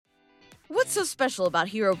What's so special about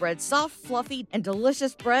Hero Bread's soft, fluffy, and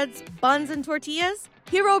delicious breads, buns, and tortillas?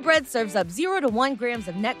 Hero Bread serves up 0 to 1 grams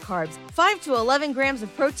of net carbs, 5 to 11 grams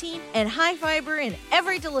of protein, and high fiber in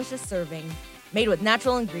every delicious serving. Made with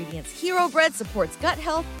natural ingredients, Hero Bread supports gut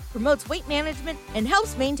health, promotes weight management, and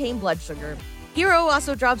helps maintain blood sugar. Hero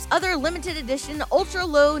also drops other limited edition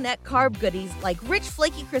ultra-low net carb goodies like rich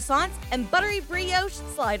flaky croissants and buttery brioche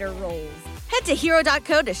slider rolls. Head to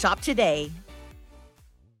hero.co to shop today.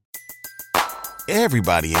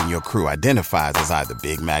 Everybody in your crew identifies as either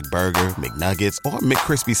Big Mac Burger, McNuggets, or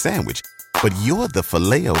McCrispy Sandwich. But you're the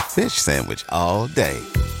Filet-O-Fish Sandwich all day.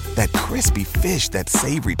 That crispy fish, that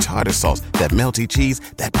savory tartar sauce, that melty cheese,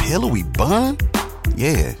 that pillowy bun.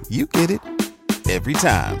 Yeah, you get it. Every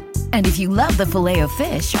time. And if you love the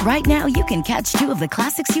Filet-O-Fish, right now you can catch 2 of the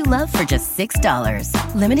classics you love for just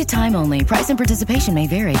 $6. Limited time only. Price and participation may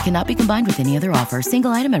vary. Cannot be combined with any other offer.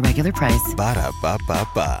 Single item at regular price.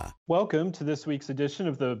 Ba-da-ba-ba-ba. Welcome to this week's edition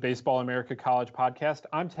of the Baseball America College Podcast.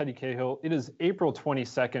 I'm Teddy Cahill. It is April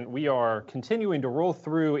 22nd. We are continuing to roll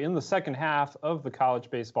through in the second half of the college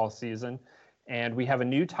baseball season, and we have a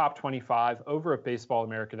new top 25 over at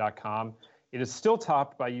baseballamerica.com. It is still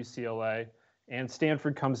topped by UCLA, and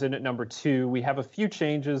Stanford comes in at number 2. We have a few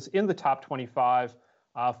changes in the top 25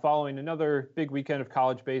 following another big weekend of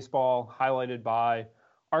college baseball, highlighted by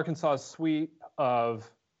Arkansas's sweep of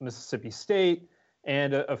Mississippi State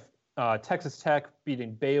and Texas Tech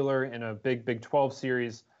beating Baylor in a big Big 12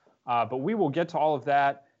 series. But we will get to all of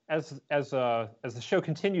that as the show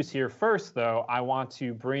continues here. First, though, I want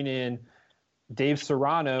to bring in Dave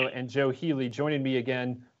Serrano and Joe Healy joining me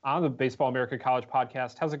again on the Baseball America College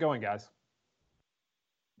Podcast. How's it going, guys?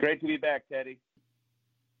 Great to be back, Teddy.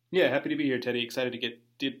 Yeah, happy to be here, Teddy. Excited to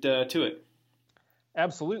get to it.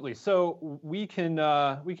 Absolutely. So we can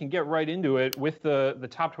get right into it with the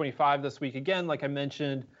top 25 this week. Again, like I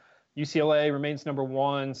mentioned, UCLA remains number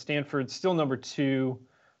 1. Stanford still number 2.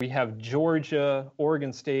 We have Georgia,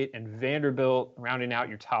 Oregon State, and Vanderbilt rounding out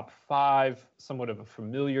your top 5, somewhat of a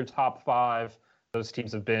familiar top 5. Those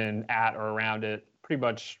teams have been at or around it pretty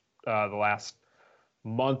much the last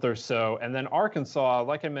month or so. And then Arkansas,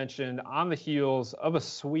 like I mentioned, on the heels of a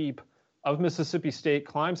sweep of Mississippi State,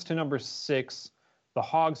 climbs to number 6. The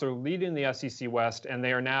Hogs are leading the SEC West, and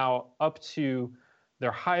they are now up to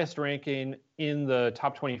their highest ranking in the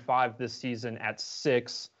top 25 this season at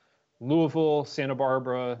 6. Louisville, Santa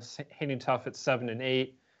Barbara, hanging tough at 7 and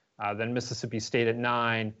 8. Then Mississippi State at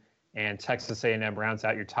 9, and Texas A&M rounds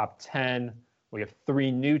out your top 10. We have 3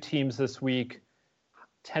 new teams this week.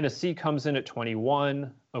 Tennessee comes in at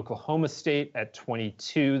 21, Oklahoma State at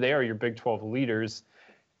 22. They are your Big 12 leaders.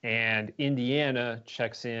 And Indiana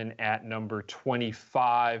checks in at number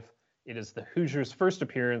 25. It is the Hoosiers' first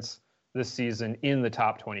appearance this season in the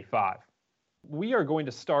top 25. We are going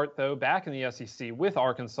to start, though, back in the SEC with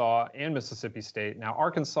Arkansas and Mississippi State. Now,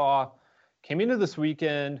 Arkansas came into this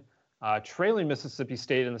weekend trailing Mississippi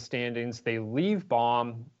State in the standings. They leave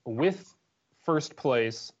Baum with first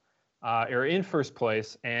place, or in first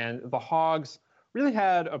place, and the Hogs really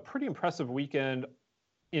had a pretty impressive weekend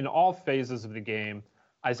in all phases of the game.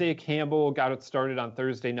 Isaiah Campbell got it started on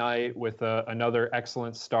Thursday night with another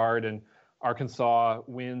excellent start, and Arkansas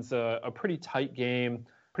wins a pretty tight game,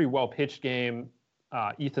 pretty well-pitched game.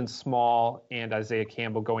 Ethan Small and Isaiah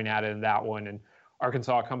Campbell going at it in that one, and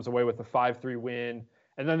Arkansas comes away with a 5-3 win.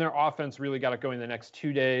 And then their offense really got it going the next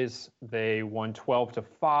 2 days. They won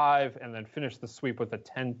 12-5 and then finished the sweep with a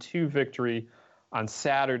 10-2 victory on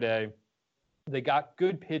Saturday. They got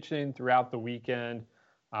good pitching throughout the weekend,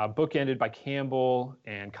 bookended by Campbell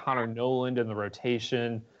and Connor Noland in the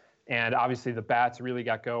rotation. And obviously the bats really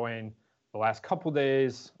got going the last couple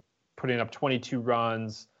days, putting up 22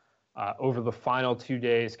 runs. Over the final 2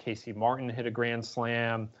 days, Casey Martin hit a grand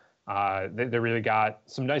slam. They really got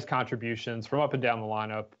some nice contributions from up and down the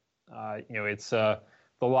lineup. It's the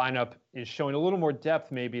lineup is showing a little more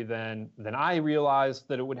depth maybe than I realized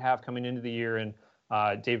that it would have coming into the year.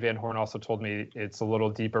 And Dave Van Horn also told me it's a little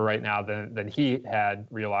deeper right now than he had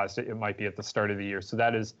realized it might be at the start of the year. So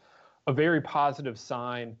that is a very positive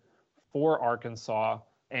sign for Arkansas.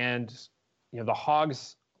 And the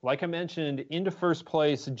Hogs, like I mentioned, into first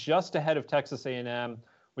place, just ahead of Texas A&M,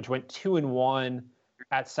 which went 2-1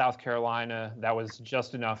 at South Carolina. That was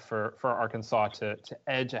just enough for Arkansas to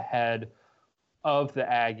edge ahead of the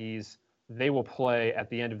Aggies. They will play at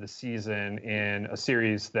the end of the season in a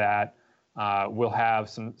series that will have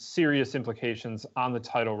some serious implications on the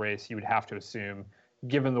title race, you would have to assume,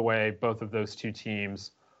 given the way both of those two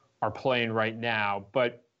teams are playing right now.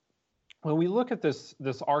 But when we look at this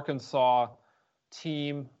Arkansas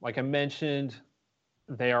team, like I mentioned,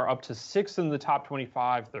 they are up to 6 in the top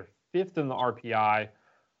 25. They're 5th in the RPI.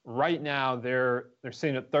 Right now, they're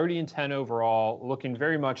sitting at 30-10 overall, looking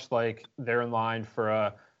very much like they're in line for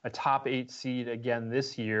a top 8 seed again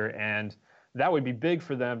this year, and that would be big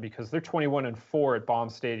for them because they're 21-4 at Baum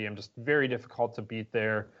Stadium, just very difficult to beat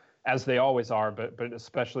there, as they always are, but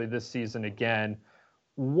especially this season again.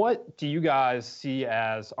 What do you guys see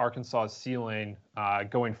as Arkansas's ceiling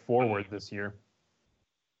going forward this year?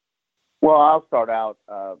 Well, I'll start out.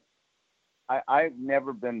 I've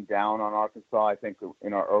never been down on Arkansas. I think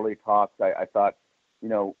in our early talks, I thought,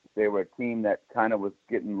 they were a team that kind of was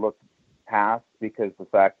getting looked past because the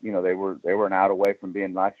fact, they were an out away from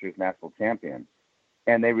being last year's national champion.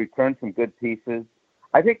 And they returned some good pieces.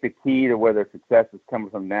 I think the key to where their success is coming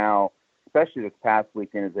from now, especially this past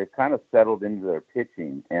weekend, is they've kind of settled into their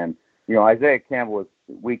pitching. And, Isaiah Campbell has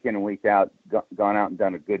week in and week out gone out and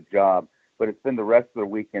done a good job, but it's been the rest of their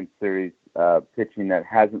weekend series pitching that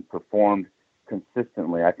hasn't performed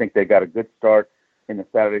consistently. I think they got a good start in the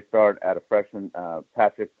Saturday start at a freshman,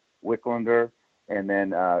 Patrick Wicklander, and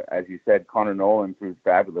then, as you said, Connor Nolan threw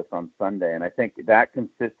fabulous on Sunday. And I think that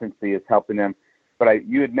consistency is helping them. But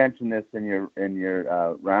you had mentioned this in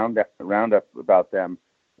your roundup about them.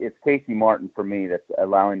 It's Casey Martin for me that's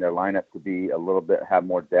allowing their lineup to have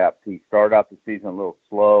more depth. He started out the season a little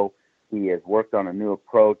slow. He has worked on a new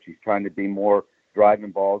approach. He's trying to be more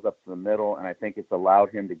driving balls up to the middle, and I think it's allowed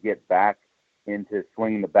him to get back into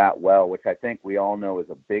swinging the bat well, which I think we all know is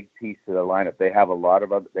a big piece of the lineup. They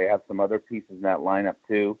have some other pieces in that lineup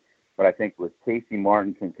too, but I think with Casey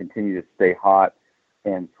Martin can continue to stay hot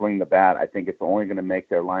and swing the bat, I think it's only going to make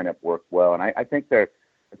their lineup work well. And I think they're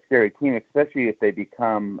a scary team, especially if they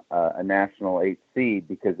become a national 8 seed,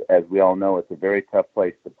 because as we all know, it's a very tough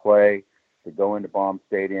place to play, to go into Baum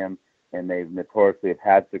Stadium, and they've notoriously have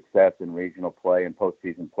had success in regional play and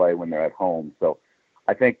postseason play when they're at home. So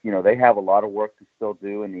I think, they have a lot of work to still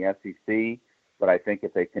do in the SEC, but I think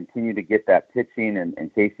if they continue to get that pitching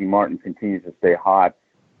and Casey Martin continues to stay hot,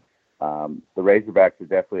 the Razorbacks are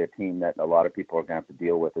definitely a team that a lot of people are going to have to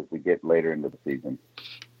deal with as we get later into the season.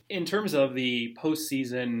 In terms of the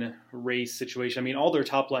postseason race situation, I mean, all their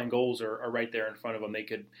top-line goals are right there in front of them.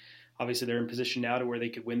 Obviously, they're in position now to where they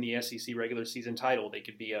could win the SEC regular season title. They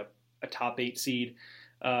could be a top 8 seed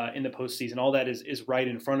in the postseason. All that is right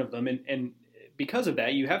in front of them. And because of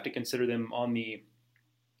that, you have to consider them on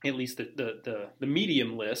at least the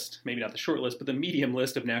medium list, maybe not the short list, but the medium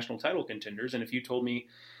list of national title contenders. And if you told me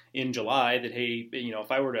in July that, hey,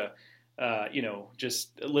 if I were to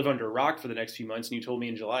just live under a rock for the next few months, and you told me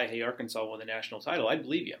in July, hey, Arkansas won the national title, I'd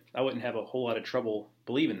believe you. I wouldn't have a whole lot of trouble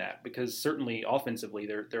believing that, because certainly offensively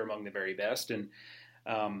they're among the very best, and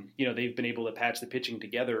they've been able to patch the pitching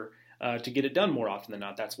together to get it done more often than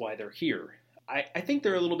not. That's why they're here. I think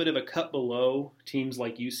they're a little bit of a cut below teams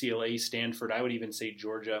like UCLA, Stanford, I would even say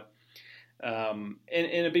Georgia, and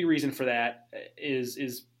a big reason for that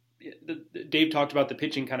is Dave talked about the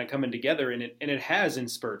pitching kind of coming together, and it has in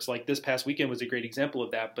spurts. Like this past weekend was a great example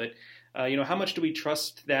of that. But how much do we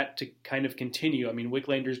trust that to kind of continue? I mean,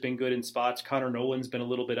 Wicklander's been good in spots. Connor Nolan's been a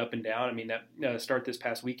little bit up and down. I mean, that start this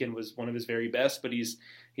past weekend was one of his very best, but he's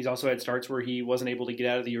also had starts where he wasn't able to get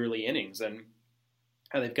out of the early innings. And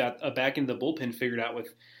they've got a back into the bullpen figured out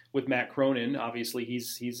with Matt Cronin. Obviously,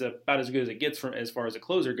 he's about as good as it gets as far as a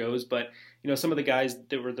closer goes. But some of the guys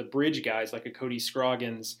that were the bridge guys, like a Cody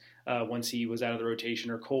Scroggins, once he was out of the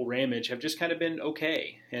rotation, or Cole Ramage, have just kind of been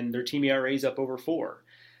okay, and their team ERA is up over 4.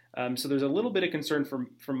 So there's a little bit of concern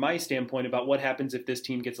from my standpoint about what happens if this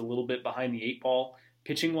team gets a little bit behind the 8 ball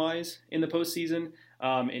pitching-wise in the postseason,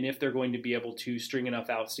 and if they're going to be able to string enough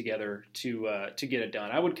outs together to get it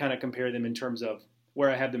done. I would kind of compare them in terms of where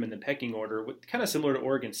I have them in the pecking order, kind of similar to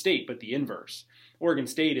Oregon State, but the inverse. Oregon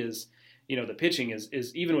State is, the pitching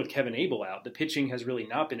is even with Kevin Abel out, the pitching has really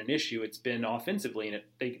not been an issue. It's been offensively, and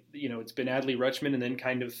it's been Adley Rutschman and then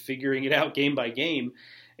kind of figuring it out game by game.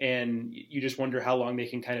 And you just wonder how long they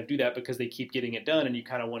can kind of do that, because they keep getting it done, and you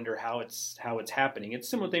kind of wonder how it's happening. It's a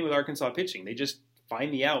similar thing with Arkansas pitching. They just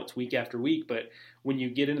find the outs week after week, but when you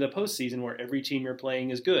get into the postseason where every team you're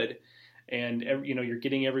playing is good, and you're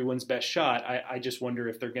getting everyone's best shot, I just wonder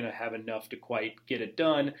if they're going to have enough to quite get it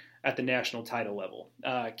done at the national title level.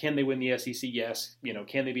 Can they win the SEC? Yes.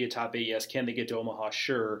 Can they be a top 8? Yes. Can they get to Omaha?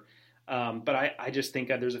 Sure. But I just think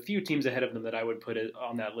there's a few teams ahead of them that I would put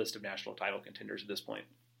on that list of national title contenders at this point.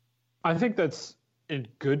 I think that's a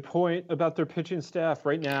good point about their pitching staff.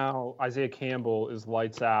 Right now, Isaiah Campbell is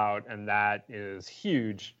lights out, and that is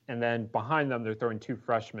huge. And then behind them, they're throwing 2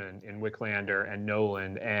 freshmen in Wicklander and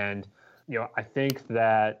Nolan. And I think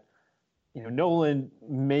that, Nolan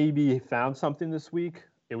maybe found something this week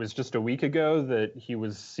it was just a week ago that he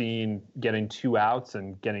was seen getting 2 outs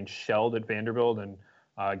and getting shelled at Vanderbilt and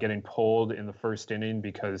getting pulled in the first inning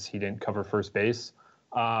because he didn't cover first base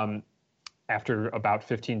after about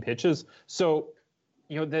 15 pitches. So,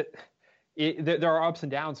 there are ups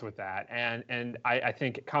and downs with that, and I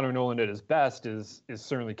think Connor Noland at his best is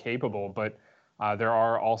certainly capable, but there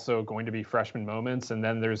are also going to be freshman moments, and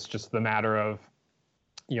then there's just the matter of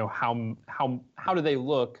how do they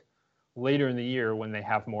look later in the year when they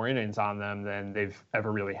have more innings on them than they've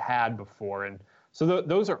ever really had before, and so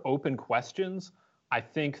those are open questions. I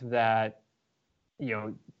think that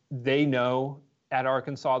they know at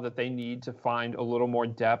Arkansas that they need to find a little more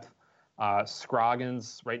depth.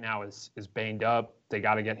 Scroggins right now is banged up. They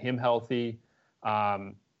got to get him healthy.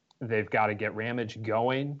 They've got to get Ramage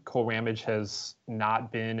going. Cole Ramage has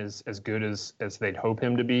not been as good as they'd hope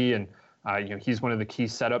him to be, and he's one of the key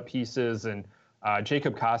setup pieces. And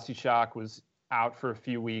Jacob Kostychak was out for a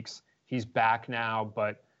few weeks. He's back now,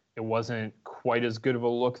 but it wasn't quite as good of a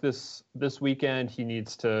look this weekend. He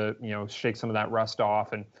needs to shake some of that rust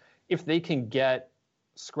off, and if they can get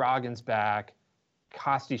Scroggins back,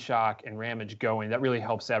 Kostychak and Ramage going, that really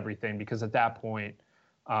helps everything, because at that point,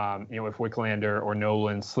 if Wicklander or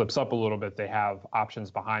Nolan slips up a little bit, they have options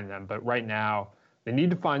behind them. But right now, they need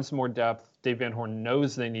to find some more depth. Dave Van Horn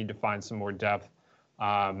knows they need to find some more depth,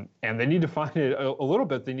 and they need to find it a little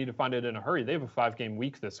bit. They need to find it in a hurry. They have a 5-game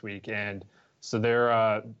week this week, and so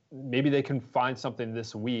they're maybe they can find something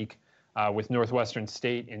this week with Northwestern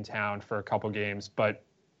State in town for a couple games. But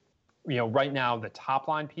right now the top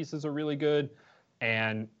line pieces are really good.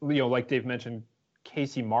 And like Dave mentioned,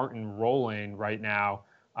 Casey Martin rolling right now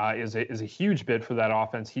is a huge bit for that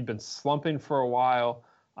offense. He'd been slumping for a while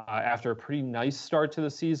after a pretty nice start to the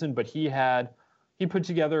season, but he put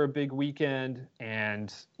together a big weekend.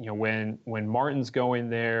 And when Martin's going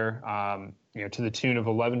there, to the tune of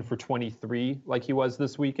 11 for 23, like he was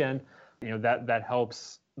this weekend, that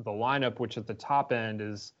helps the lineup, which at the top end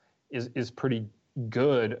is pretty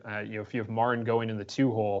good. If you have Martin going in the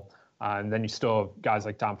 2-hole. And then you still have guys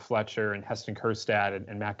like Dom Fletcher and Heston Kjerstad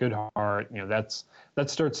and Matt Goodhart. That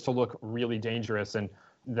starts to look really dangerous. And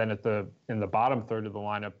then in the bottom third of the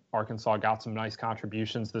lineup, Arkansas got some nice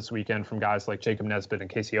contributions this weekend from guys like Jacob Nesbitt and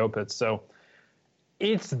Casey Opitz. So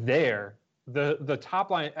it's there. The top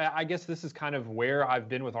line, I guess this is kind of where I've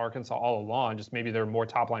been with Arkansas all along. Just maybe there are more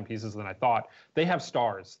top line pieces than I thought. They have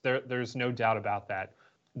stars. There's no doubt about that.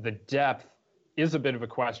 The depth is a bit of a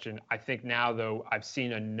question. I think now, though, I've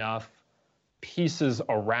seen enough pieces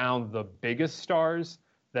around the biggest stars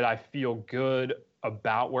that I feel good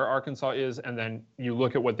about where Arkansas is. And then you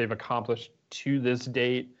look at what they've accomplished to this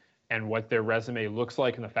date and what their resume looks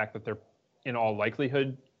like, and the fact that they're in all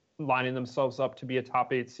likelihood lining themselves up to be a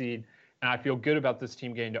top 8 seed. And I feel good about this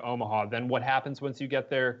team getting to Omaha. Then what happens once you get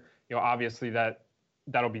there? Obviously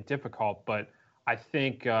that'll be difficult, but I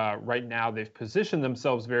think right now they've positioned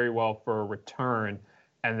themselves very well for a return,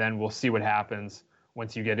 and then we'll see what happens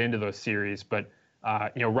once you get into those series. But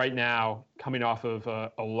right now, coming off of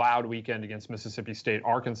a loud weekend against Mississippi State,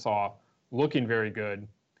 Arkansas looking very good.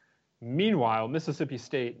 Meanwhile, Mississippi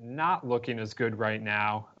State not looking as good right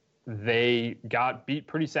now. They got beat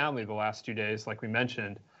pretty soundly the last 2 days, like we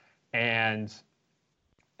mentioned. And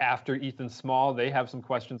after Ethan Small, they have some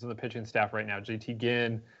questions on the pitching staff right now. JT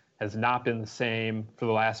Ginn has not been the same for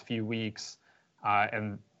the last few weeks.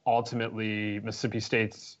 And ultimately, Mississippi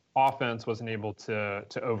State's offense wasn't able to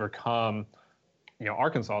overcome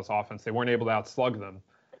Arkansas's offense. They weren't able to outslug them.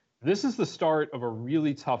 This is the start of a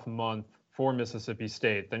really tough month for Mississippi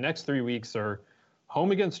State. The next 3 weeks are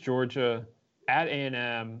home against Georgia, at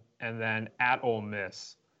A&M, and then at Ole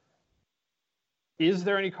Miss. Is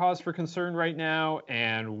there any cause for concern right now,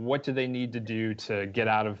 and what do they need to do to get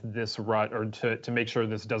out of this rut, or to make sure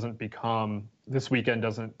this weekend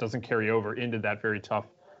doesn't carry over into that very tough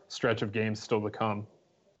stretch of games still to come?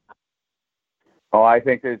 Oh, I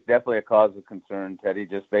think there's definitely a cause of concern, Teddy,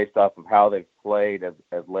 just based off of how they've played as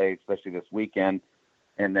late, especially this weekend.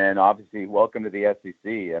 And then obviously, welcome to the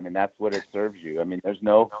SEC. I mean, that's what it serves you. I mean, there's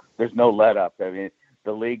no let up. I mean,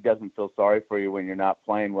 the league doesn't feel sorry for you when you're not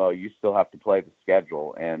playing well. You still have to play the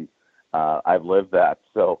schedule, and I've lived that.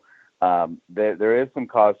 So there is some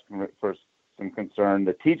cause for some concern.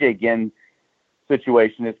 The TJ Ginn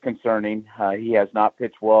situation is concerning. He has not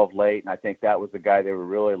pitched well of late, and I think that was the guy they were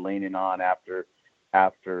really leaning on after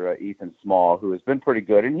Ethan Small, who has been pretty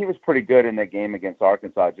good, and he was pretty good in that game against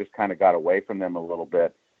Arkansas. It just kind of got away from them a little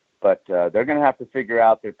bit. But they're going to have to figure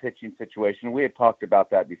out their pitching situation. We had talked about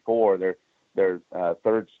that before. Their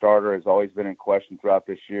third starter has always been in question throughout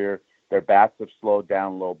this year. Their bats have slowed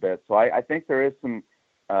down a little bit. So I think there is some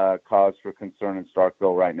cause for concern in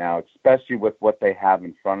Starkville right now, especially with what they have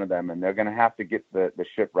in front of them, and they're going to have to get the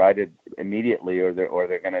ship righted immediately, or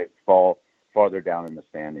they're going to fall farther down in the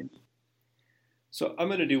standings. So I'm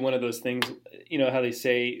going to do one of those things, how they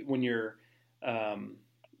say when you're,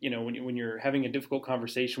 when you're having a difficult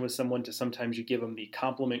conversation with someone, to sometimes you give them the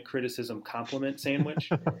compliment, criticism, compliment sandwich.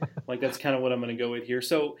 Like that's kind of what I'm going to go with here.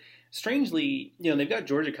 So strangely, they've got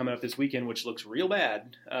Georgia coming up this weekend, which looks real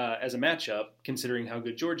bad as a matchup, considering how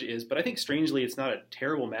good Georgia is. But I think strangely, it's not a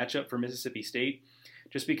terrible matchup for Mississippi State,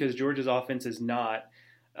 just because Georgia's offense is not,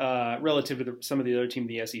 relative to some of the other teams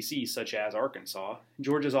in the SEC, such as Arkansas,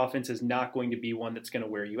 Georgia's offense is not going to be one that's going to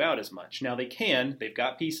wear you out as much. Now they've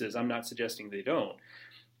got pieces. I'm not suggesting they don't,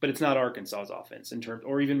 but it's not Arkansas's offense in terms,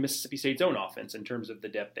 or even Mississippi State's own offense in terms of the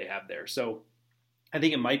depth they have there. So I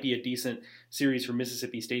think it might be a decent series for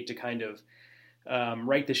Mississippi State to kind of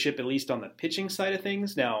right the ship, at least on the pitching side of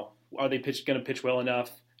things. Now, are they going to pitch well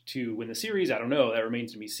enough to win the series? I don't know. That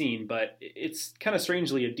remains to be seen. But it's kind of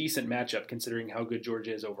strangely a decent matchup considering how good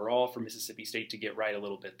Georgia is overall, for Mississippi State to get right a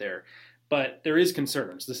little bit there. But there is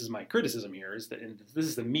concerns. This is my criticism here, and this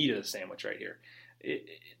is the meat of the sandwich right here.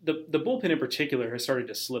 The bullpen in particular has started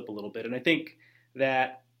to slip a little bit, and I think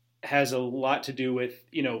that has a lot to do with,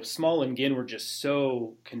 Small and Ginn were just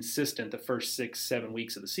so consistent the first 6-7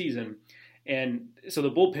 weeks of the season. And so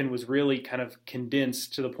the bullpen was really kind of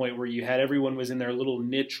condensed to the point where you had everyone was in their little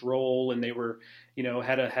niche role, and they were,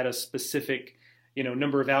 had a specific,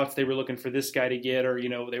 number of outs they were looking for this guy to get, or,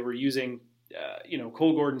 they were using,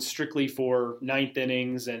 Cole Gordon strictly for ninth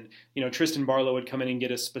innings, and, Tristan Barlow would come in and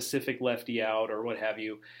get a specific lefty out or what have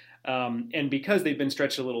you. And because they've been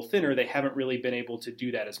stretched a little thinner, they haven't really been able to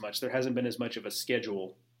do that as much. There hasn't been as much of a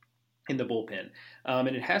schedule in the bullpen. And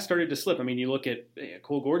it has started to slip. I mean, you look at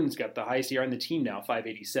Cole Gordon's got the highest ERA in the team now,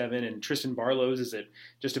 5.87, and Tristan Barlow's is at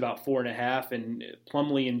just about 4.5. And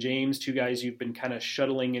Plumlee and James, two guys you've been kind of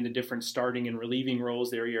shuttling into different starting and relieving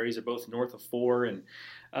roles. Their ERAs are both north of 4.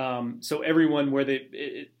 And so everyone where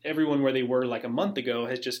they were like a month ago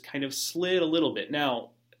has just kind of slid a little bit. Now,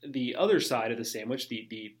 the other side of the sandwich,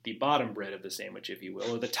 the bottom bread of the sandwich, if you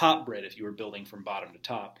will, or the top bread if you were building from bottom to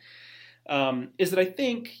top, is that I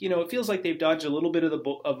think, it feels like they've dodged a little bit of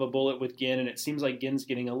a bullet with Ginn, and it seems like Ginn's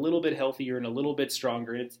getting a little bit healthier and a little bit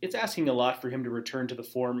stronger. And it's asking a lot for him to return to the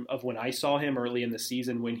form of when I saw him early in the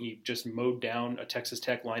season, when he just mowed down a Texas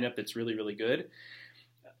Tech lineup that's really, really good.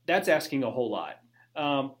 That's asking a whole lot.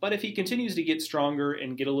 But if he continues to get stronger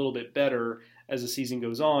and get a little bit better as the season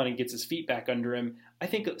goes on and gets his feet back under him, I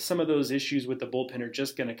think some of those issues with the bullpen are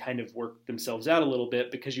just going to kind of work themselves out a little bit,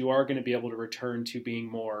 because you are going to be able to return to being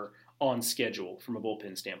more on schedule from a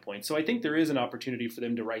bullpen standpoint. So I think there is an opportunity for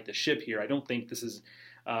them to right the ship here. I don't think this is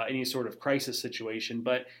any sort of crisis situation,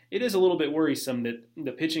 but it is a little bit worrisome that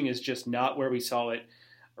the pitching is just not where we saw it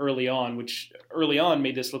early on, which early on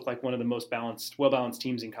made this look like one of the most well-balanced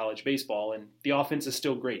teams in college baseball. And the offense is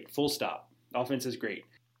still great, full stop. Offense is great,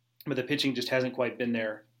 but the pitching just hasn't quite been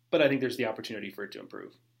there. But I think there's the opportunity for it to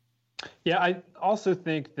improve. Yeah, I also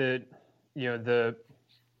think that,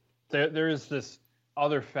 there is this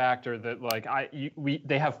other factor that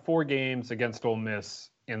they have 4 games against Ole Miss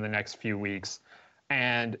in the next few weeks,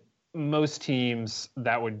 and most teams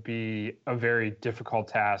that would be a very difficult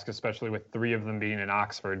task, especially with 3 of them being in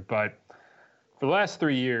Oxford. But for the last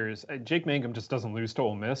 3 years, Jake Mangum just doesn't lose to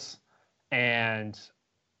Ole Miss, and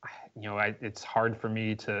it's hard for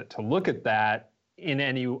me to look at that in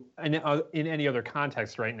any other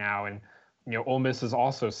context right now. And Ole Miss is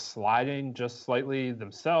also sliding just slightly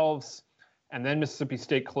themselves, and then Mississippi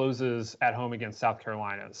State closes at home against South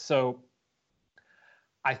Carolina. So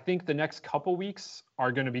I think the next couple weeks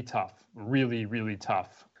are going to be tough, really, really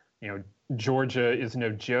tough. Georgia is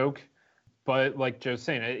no joke, but like Joe's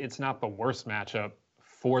saying, it's not the worst matchup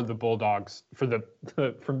for the Bulldogs, from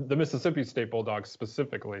the Mississippi State Bulldogs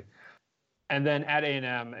specifically. And then at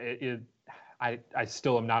A&M, I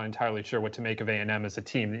still am not entirely sure what to make of A&M as a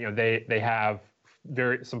team. They have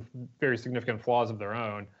some very significant flaws of their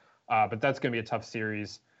own, but that's going to be a tough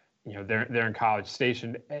series. They're in College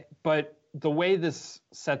Station, but the way this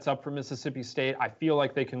sets up for Mississippi State, I feel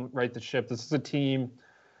like they can right the ship. This is a team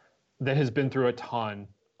that has been through a ton.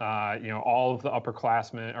 All of the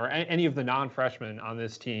upperclassmen or any of the non-freshmen on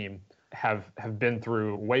this team have been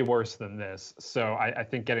through way worse than this. So I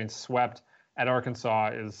think getting swept at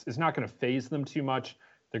Arkansas is not going to faze them too much.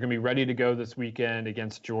 They're going to be ready to go this weekend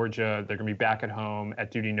against Georgia. They're going to be back at home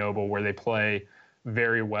at Dudy Noble, where they play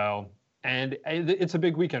very well. And it's a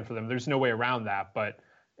big weekend for them. There's no way around that. But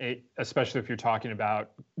especially if you're talking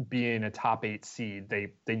about being a top 8 seed,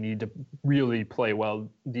 they need to really play well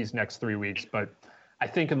these next 3 weeks. But I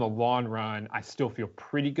think in the long run, I still feel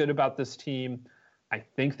pretty good about this team. I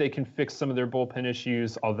think they can fix some of their bullpen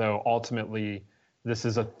issues, although ultimately this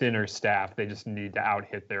is a thinner staff. They just need to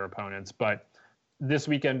out-hit their opponents. But this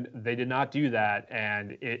weekend, they did not do that.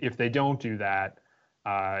 And if they don't do that,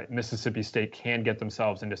 Mississippi State can get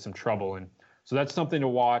themselves into some trouble. And so that's something to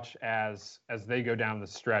watch as they go down the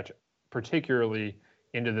stretch, particularly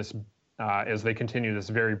into this as they continue this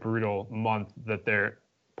very brutal month that they're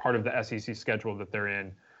part of the SEC schedule that they're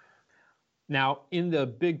in. Now, in the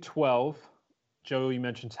Big 12, Joe, you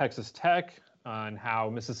mentioned Texas Tech and how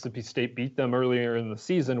Mississippi State beat them earlier in the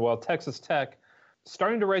season. Well, Texas Tech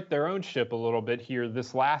starting to right their own ship a little bit here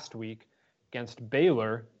this last week against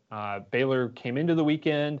Baylor. Baylor came into the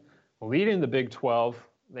weekend leading the Big 12.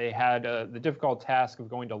 They had the difficult task of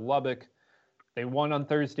going to Lubbock. They won on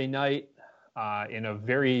Thursday night in a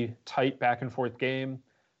very tight back-and-forth game.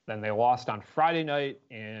 Then they lost on Friday night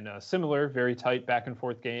in a similar, very tight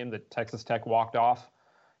back-and-forth game that Texas Tech walked off.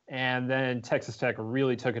 And then Texas Tech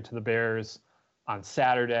really took it to the Bears on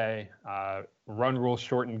Saturday. Run rule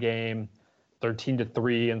shortened game,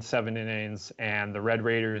 13-3 in 7 innings, and the Red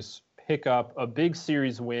Raiders pick up a big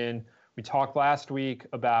series win. We talked last week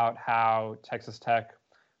about how Texas Tech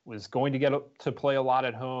was going to get to play a lot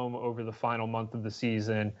at home over the final month of the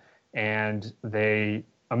season, and they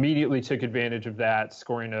immediately took advantage of that,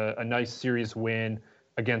 scoring a nice series win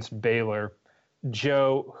against Baylor.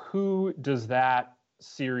 Joe, who does that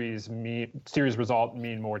series result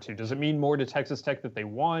mean more to? Does it mean more to Texas Tech that they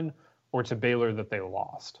won, or to Baylor that they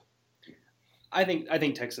lost? I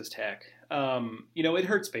think Texas Tech. It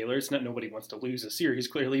hurts Baylor. It's not, nobody wants to lose a series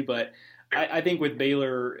clearly, but I think with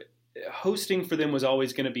Baylor, hosting for them was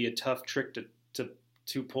always going to be a tough trick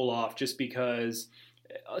to pull off, just because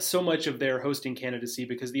so much of their hosting candidacy,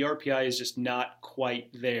 because the RPI is just not quite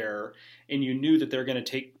there, and you knew that they were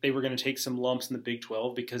going to take some lumps in the Big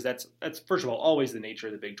 12, because that's first of all always the nature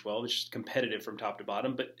of the Big 12. It's just competitive from top to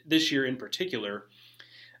bottom, but this year in particular,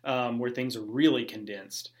 where things are really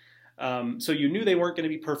condensed. So you knew they weren't going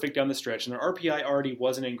to be perfect down the stretch, and their RPI already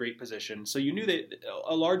wasn't in great position. So you knew that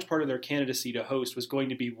a large part of their candidacy to host was going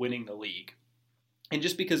to be winning the league. And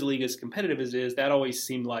just because the league is competitive as it is, that always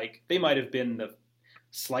seemed like they might have been the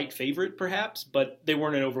slight favorite perhaps, but they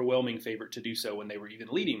weren't an overwhelming favorite to do so when they were even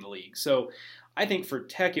leading the league. So I think for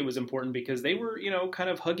Tech it was important because they were, kind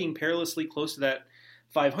of hugging perilously close to that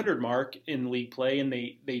 500 mark in league play, and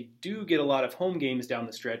they do get a lot of home games down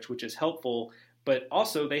the stretch, which is helpful. But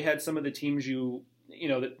also they had some of the teams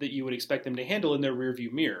that you would expect them to handle in their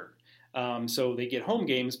rearview mirror. So they get home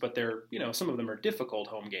games, but they're, some of them are difficult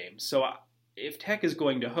home games. So if Tech is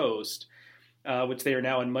going to host, which they are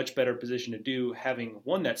now in much better position to do, having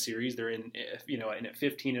won that series, they're in at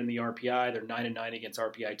 15 in the RPI, they're 9-9 against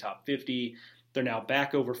RPI top 50. They're now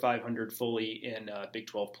back over 500 fully in Big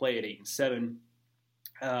 12 play at 8-7.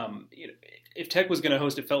 If Tech was going to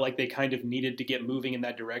host, it felt like they kind of needed to get moving in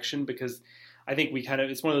that direction, because I think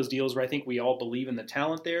it's one of those deals where I think we all believe in the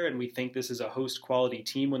talent there, and we think this is a host quality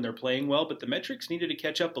team when they're playing well, but the metrics needed to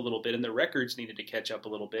catch up a little bit, and the records needed to catch up a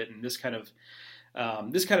little bit, and this kind of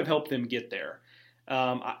helped them get there.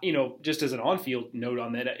 Just as an on-field note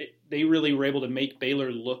on that, they really were able to make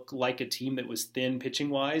Baylor look like a team that was thin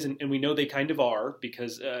pitching-wise, and we know they kind of are,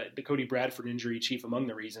 because the Cody Bradford injury, chief among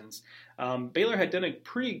the reasons. Baylor had done a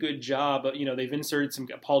pretty good job. They've inserted some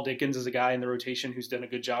Paul Dickens as a guy in the rotation who's done a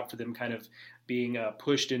good job for them, kind of being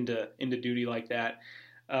pushed into duty like that.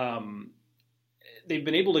 They've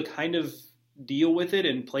been able to kind of deal with it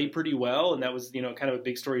and play pretty well, and that was kind of a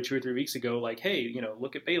big story 2 or 3 weeks ago, like, hey,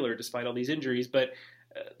 look at Baylor despite all these injuries. But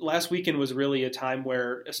last weekend was really a time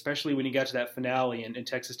where, especially when you got to that finale and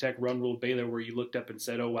Texas Tech run ruled Baylor, where you looked up and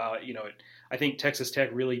said, oh wow, I think Texas Tech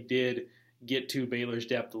really did get to Baylor's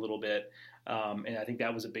depth a little bit, and I think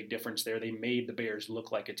that was a big difference there. They made the Bears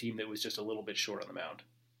look like a team that was just a little bit short on the mound.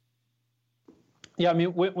 Yeah, I mean,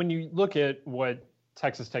 when you look at what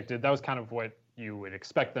Texas Tech did, that was kind of what you would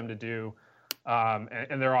expect them to do.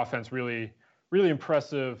 And their offense really, really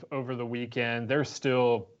impressive over the weekend. They're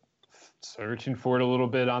still searching for it a little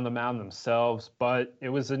bit on the mound themselves, but it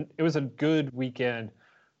was a good weekend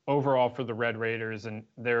overall for the Red Raiders, and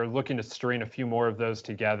they're looking to string a few more of those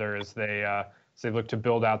together as they look to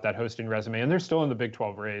build out that hosting resume. And they're still in the Big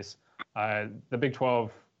 12 race. The Big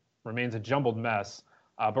 12 remains a jumbled mess,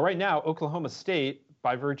 but right now Oklahoma State,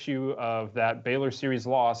 by virtue of that Baylor series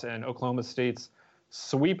loss and Oklahoma State's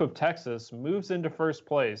sweep of Texas, moves into first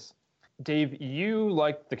place. Dave, you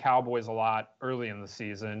liked the Cowboys a lot early in the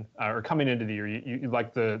season, or coming into the year. You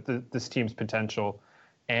liked this team's potential,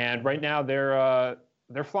 and right now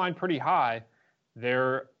they're flying pretty high.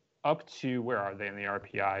 They're up to, where are they in the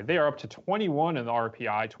RPI? They are up to 21 in the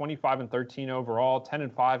RPI, 25-13 overall,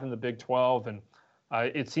 10-5 in the Big 12. And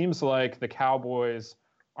it seems like the Cowboys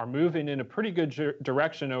are moving in a pretty good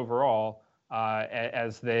direction overall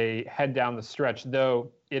as they head down the stretch,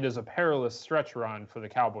 though it is a perilous stretch run for the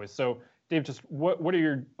Cowboys. So, Dave, just what are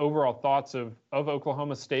your overall thoughts of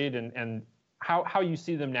Oklahoma State and how you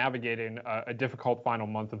see them navigating a difficult final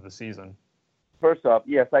month of the season? First off,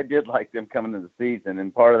 yes, I did like them coming into the season,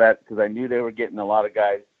 and part of that because I knew they were getting a lot of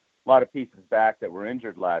guys, a lot of pieces back that were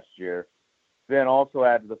injured last year. Then also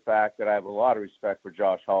add to the fact that I have a lot of respect for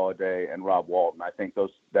Josh Holliday and Rob Walton. I think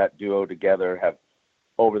that duo together have,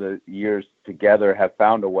 over the years together, have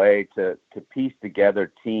found a way to piece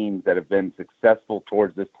together teams that have been successful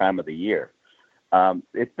towards this time of the year.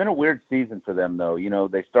 It's been a weird season for them, though. You know,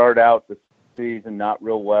 they started out the season not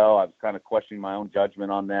real well. I was kind of questioning my own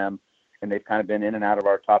judgment on them, and they've kind of been in and out of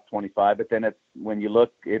our top 25. But then when you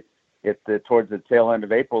look towards the tail end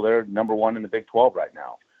of April, they're number one in the Big 12 right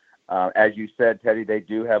now. As you said, Teddy, they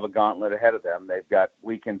do have a gauntlet ahead of them. They've got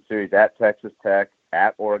weekend series at Texas Tech,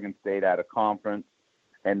 at Oregon State, at a conference,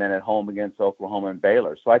 and then at home against Oklahoma and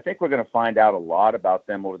Baylor. So I think we're going to find out a lot about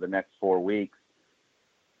them over the next 4 weeks.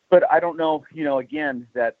 But I don't know, again,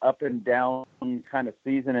 that up and down kind of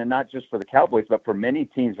season, and not just for the Cowboys, but for many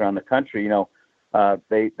teams around the country,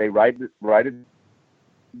 they righted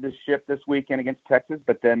the ship this weekend against Texas,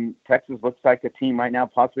 but then Texas looks like a team right now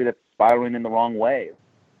possibly that's spiraling in the wrong way,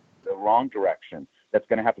 the wrong direction, that's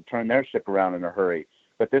going to have to turn their ship around in a hurry.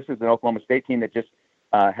 But this is an Oklahoma State team that just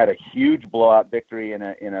had a huge blowout victory in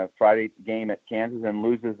a Friday game at Kansas and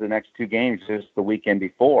loses the next 2 games just the weekend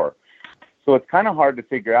before. So it's kind of hard to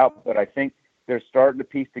figure out, but I think they're starting to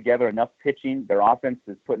piece together enough pitching. Their offense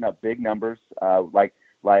is putting up big numbers, like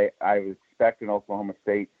I would expect an Oklahoma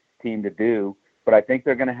State team to do. But I think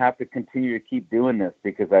they're going to have to continue to keep doing this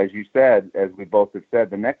because, as you said, as we both have said,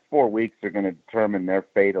 the next 4 weeks are going to determine their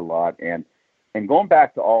fate a lot. And going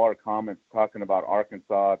back to all our comments, talking about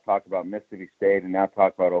Arkansas, talking about Mississippi State, and now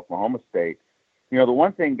talk about Oklahoma State, the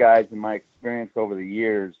one thing, guys, in my experience over the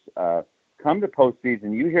years, come to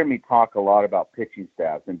postseason, you hear me talk a lot about pitching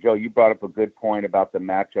staffs. And, Joe, you brought up a good point about the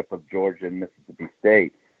matchup of Georgia and Mississippi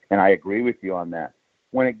State, and I agree with you on that.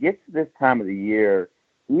 When it gets to this time of the year,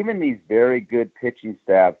 even these very good pitching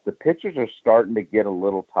staffs, the pitchers are starting to get a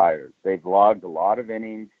little tired. They've logged a lot of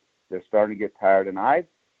innings. They're starting to get tired. And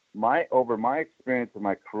over my experience of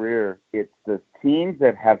my career, it's the teams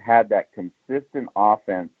that have had that consistent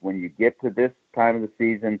offense when you get to this time of the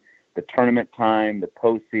season, the tournament time, the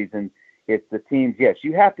postseason. It's the teams, yes,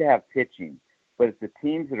 you have to have pitching, but it's the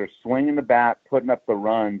teams that are swinging the bat, putting up the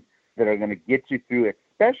runs that are going to get you through,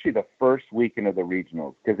 especially the first weekend of the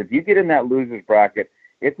regionals. Because if you get in that loser's bracket,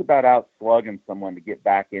 it's about out-slugging someone to get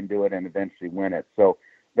back into it and eventually win it. So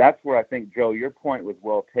that's where I think, Joe, your point was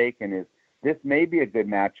well taken, is this may be a good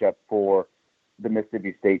matchup for the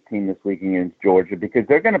Mississippi State team this week against Georgia because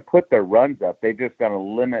they're going to put their runs up. They're just going to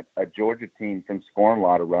limit a Georgia team from scoring a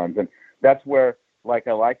lot of runs. And that's where, like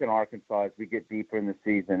I like in Arkansas, as we get deeper in the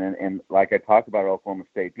season, and like I talked about Oklahoma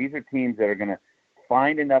State, these are teams that are going to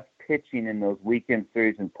find enough pitching in those weekend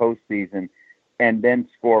series and postseason and then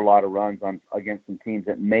score a lot of runs against some teams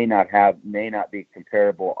that may not be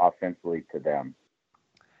comparable offensively to them.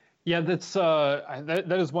 Yeah,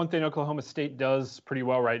 that is one thing Oklahoma State does pretty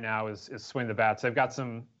well right now is swing the bats. They've got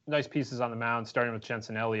some nice pieces on the mound, starting with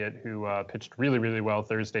Jensen Elliott, who pitched really, really well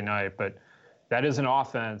Thursday night. But that is an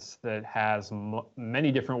offense that has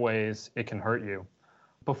many different ways it can hurt you.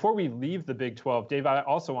 Before we leave the Big 12, Dave, I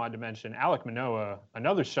also wanted to mention Alek Manoah,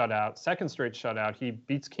 another shutout, second straight shutout. He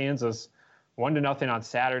beats Kansas 1-0 on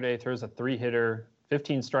Saturday, throws a 3-hitter,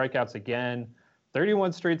 15 strikeouts again,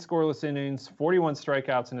 31 straight scoreless innings, 41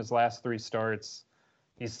 strikeouts in his last 3 starts.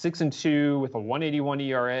 He's 6-2 with a 1.81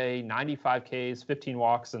 ERA, 95 Ks, 15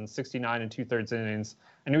 walks, and 69 2/3 innings.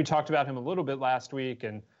 I know we talked about him a little bit last week,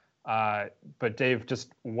 but Dave,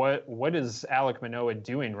 just what is Alek Manoah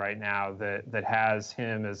doing right now that has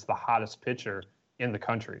him as the hottest pitcher in the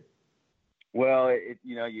country? Well,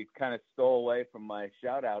 you kind of stole away from my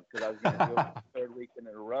shout out because I was going to do it for the 3rd week in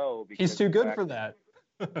a row. He's too good for that.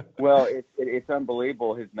 Well, it's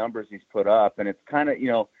unbelievable his numbers he's put up, and it's kind of,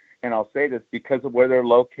 and I'll say this because of where they're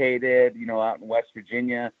located, out in West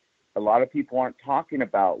Virginia, a lot of people aren't talking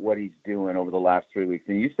about what he's doing over the last 3 weeks.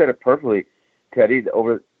 And you said it perfectly, Teddy.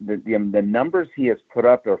 Over the numbers he has put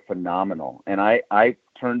up are phenomenal. And I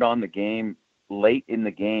turned on the game late in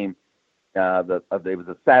the game. It was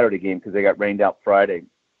a Saturday game because they got rained out Friday.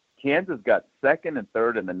 Kansas got 2nd and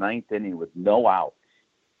 3rd in the 9th inning with no outs,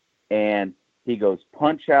 and he goes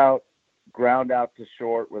punch out, ground out to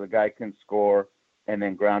short where the guy can score, and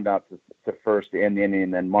then ground out to first to end the inning,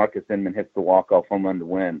 and then Marcus Inman hits the walk-off home run to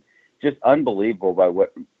win. Just unbelievable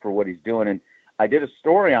for what he's doing. And I did a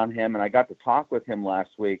story on him, and I got to talk with him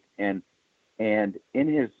last week, and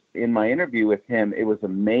in my interview with him, it was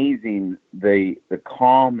amazing the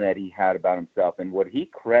calm that he had about himself. And what he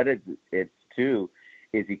credits it to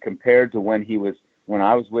is he compared to when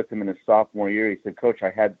I was with him in his sophomore year. He said, "Coach, I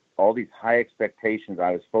had all these high expectations.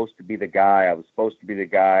 I was supposed to be the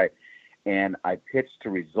guy. And I pitched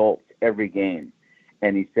to results every game."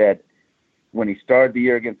 And he said when he started the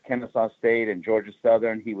year against Kennesaw State and Georgia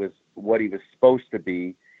Southern, he was what he was supposed to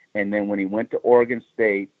be. And then when he went to Oregon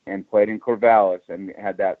State and played in Corvallis and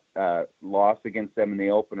had that loss against them in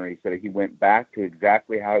the opener, he said he went back to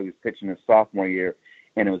exactly how he was pitching his sophomore year,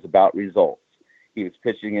 and it was about results. He was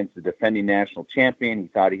pitching against the defending national champion. He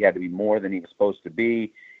thought he had to be more than he was supposed to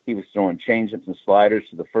be. He was throwing changeups and sliders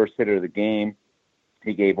to the first hitter of the game.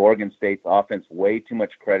 He gave Oregon State's offense way too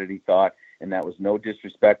much credit, he thought, and that was no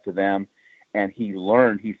disrespect to them. And he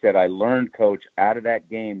said, "I learned, Coach, out of that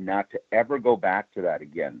game not to ever go back to that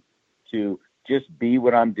again, to just be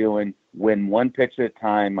what I'm doing, win one pitch at a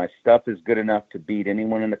time. My stuff is good enough to beat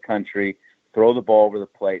anyone in the country, throw the ball over the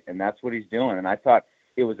plate," and that's what he's doing. And I thought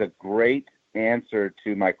it was a great answer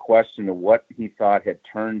to my question of what he thought had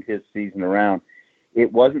turned his season around.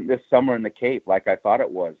 It wasn't this summer in the Cape like I thought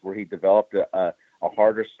it was, where he developed a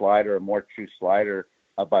harder slider, a more true slider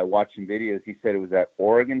by watching videos. He said it was that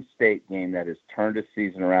Oregon State game that has turned his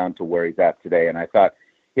season around to where he's at today. And I thought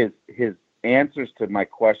his answers to my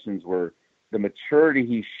questions were, the maturity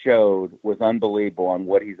he showed was unbelievable on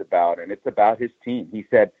what he's about, and it's about his team. He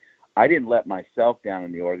said, "I didn't let myself down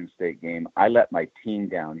in the Oregon State game. I let my team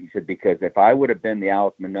down." He said, "Because if I would have been the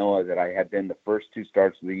Alek Manoah that I had been the first two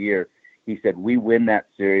starts of the year," he said, "we win that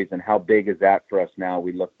series, and how big is that for us now?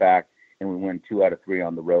 We look back and we win 2 out of 3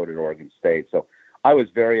 on the road at Oregon State." So I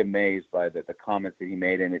was very amazed by the comments that he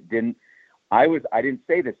made, and I didn't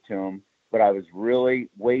say this to him, but I was really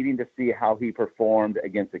waiting to see how he performed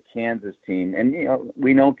against a Kansas team. And,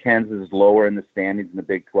 we know Kansas is lower in the standings in the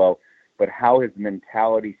Big 12, but how his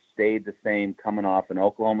mentality stayed the same coming off an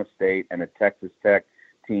Oklahoma State and a Texas Tech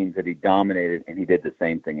teams that he dominated, and he did the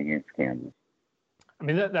same thing against Kansas. I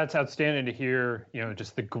mean, that's outstanding to hear,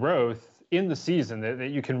 just the growth in the season that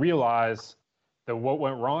you can realize that what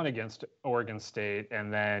went wrong against Oregon State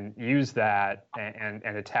and then use that and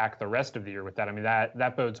attack the rest of the year with that. I mean,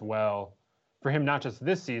 that bodes well for him, not just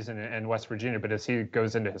this season in West Virginia, but as he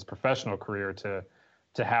goes into his professional career to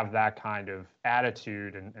have that kind of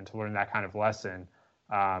attitude and to learn that kind of lesson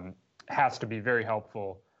has to be very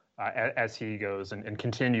helpful as he goes and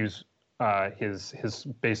continues his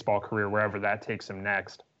baseball career, wherever that takes him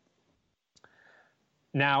next.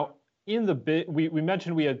 Now, we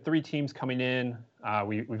mentioned we had 3 teams coming in.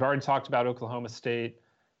 We've already talked about Oklahoma State.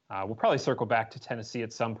 We'll probably circle back to Tennessee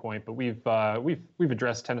at some point, but we've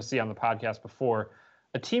addressed Tennessee on the podcast before.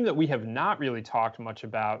 A team that we have not really talked much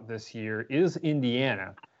about this year is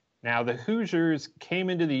Indiana. Now, the Hoosiers came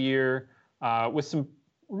into the year with some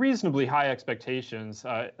reasonably high expectations,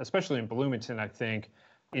 especially in Bloomington, I think.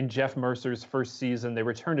 In Jeff Mercer's first season, they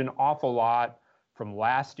returned an awful lot from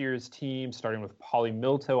last year's team, starting with Paulie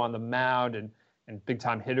Milto on the mound and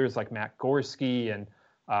big-time hitters like Matt Gorski and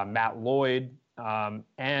Matt Lloyd.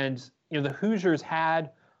 And the Hoosiers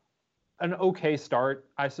had an okay start,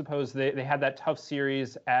 I suppose. They had that tough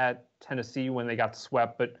series at Tennessee when they got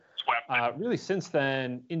swept, but really since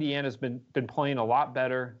then, Indiana's been playing a lot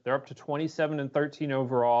better. They're up to 27-13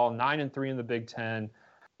 overall, 9-3 in the Big Ten.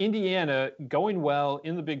 Indiana going well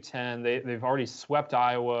in the Big Ten. They've already swept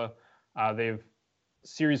Iowa. They've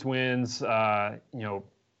series wins,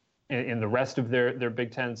 in the rest of their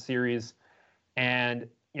Big Ten series, and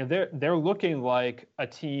they're looking like a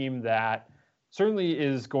team that certainly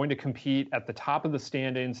is going to compete at the top of the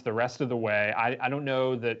standings the rest of the way. I don't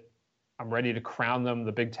know that I'm ready to crown them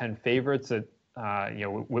the Big Ten favorites at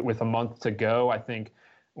with a month to go. I think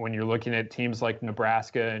when you're looking at teams like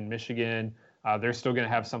Nebraska and Michigan, they're still going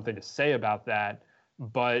to have something to say about that.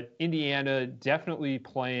 But Indiana definitely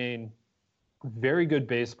playing very good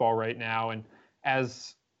baseball right now, and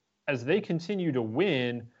as they continue to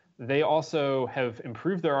win, they also have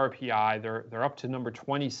improved their RPI. They're up to number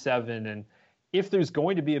 27, and if there's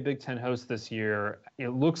going to be a Big Ten host this year, it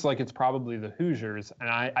looks like it's probably the Hoosiers.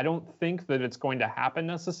 And I don't think that it's going to happen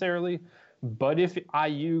necessarily, but if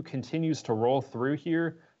IU continues to roll through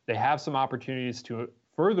here, they have some opportunities to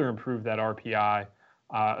further improve that RPI,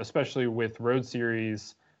 especially with road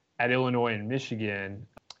series at Illinois and Michigan.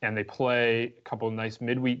 And they play a couple of nice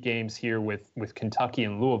midweek games here with Kentucky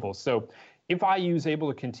and Louisville. So if IU is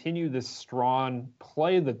able to continue this strong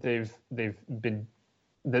play that they've been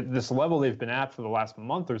this level they've been at for the last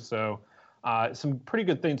month or so, some pretty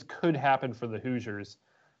good things could happen for the Hoosiers.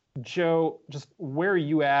 Joe, just where are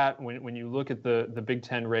you at when you look at the Big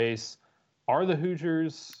Ten race? Are the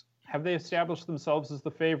Hoosiers, have they established themselves as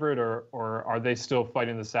the favorite, or are they still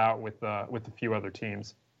fighting this out with a few other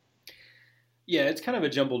teams? Yeah, it's kind of a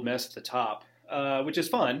jumbled mess at the top, which is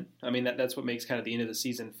fun. I mean, that's what makes kind of the end of the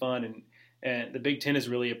season fun. And the Big Ten is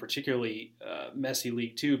really a particularly messy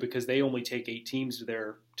league too, because they only take 8 teams to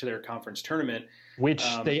their conference tournament, which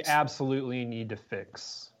they absolutely need to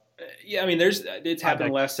fix. Yeah, I mean, it's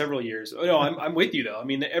happened the last several years. Oh, no, I'm with you though. I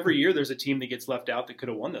mean, every year there's a team that gets left out that could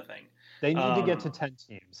have won the thing. They need to get to 10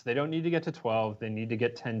 teams. They don't need to get to 12. They need to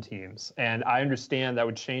get 10 teams. And I understand that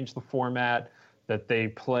would change the format, that they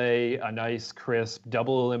play a nice, crisp,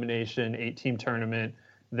 double elimination, 8-team tournament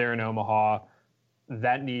there in Omaha.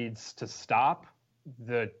 That needs to stop.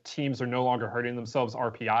 The teams are no longer hurting themselves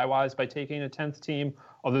RPI-wise by taking a 10th team.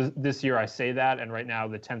 Although this year I say that, and right now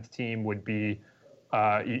the 10th team would be,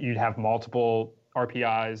 you'd have multiple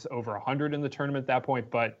RPIs over 100 in the tournament at that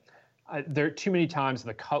point. But there are too many times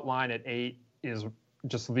the cut line at 8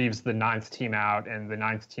 just leaves the 9th team out, and the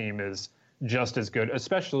 9th team is just as good,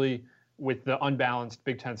 especially with the unbalanced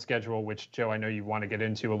Big Ten schedule, which, Joe, I know you want to get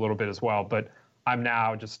into a little bit as well. But I'm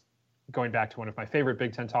now just going back to one of my favorite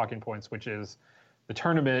Big Ten talking points, which is the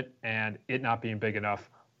tournament and it not being big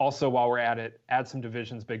enough. Also, while we're at it, add some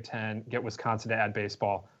divisions, Big Ten, get Wisconsin to add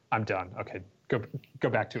baseball. I'm done. Okay, go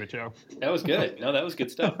back to it, Joe. That was good. No, that was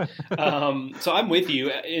good stuff. So I'm with you,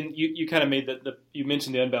 and you kind of made you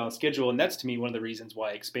mentioned the unbalanced schedule, and that's to me one of the reasons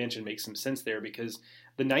why expansion makes some sense there, because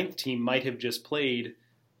the 9th team might have just played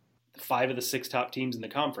 5 of the 6 top teams in the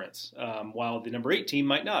conference, while the number 8 team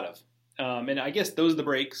might not have. And I guess those are the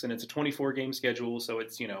breaks, and it's a 24-game schedule, so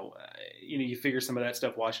it's you figure some of that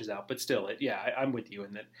stuff washes out. But still, I'm with you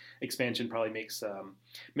in that expansion probably makes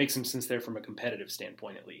some sense there from a competitive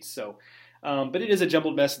standpoint at least. So, but it is a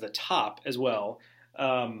jumbled mess at the top as well.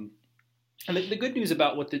 And the good news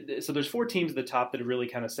about so there's 4 teams at the top that have really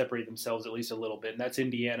kind of separated themselves at least a little bit, and that's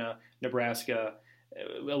Indiana, Nebraska,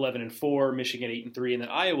 11-4, Michigan 8-3, and then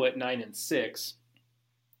Iowa at 9-6.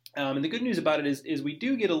 And the good news about it is we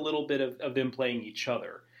do get a little bit of them playing each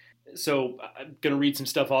other. So I'm going to read some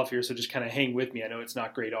stuff off here, so just kind of hang with me. I know it's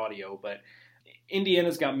not great audio, but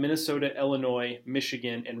Indiana's got Minnesota, Illinois,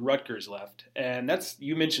 Michigan, and Rutgers left. And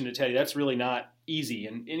you mentioned it, Teddy, that's really not easy.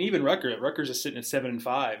 And even Rutgers is sitting at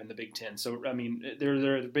 7-5 in the Big Ten. So, I mean,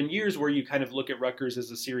 there have been years where you kind of look at Rutgers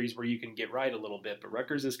as a series where you can get right a little bit, but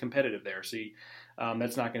Rutgers is competitive there. So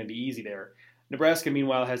that's not going to be easy there. Nebraska,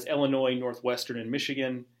 meanwhile, has Illinois, Northwestern, and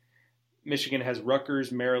Michigan. Michigan has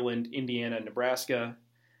Rutgers, Maryland, Indiana, and Nebraska.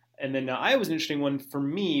 And then Iowa's an interesting one for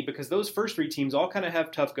me because those first 3 teams all kind of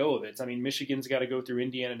have tough go of it. I mean, Michigan's got to go through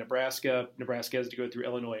Indiana, Nebraska. Nebraska has to go through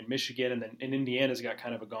Illinois and Michigan. And Indiana's got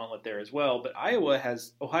kind of a gauntlet there as well. But Iowa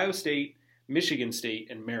has Ohio State, Michigan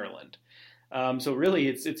State, and Maryland. So really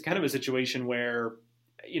it's kind of a situation where,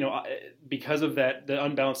 because of the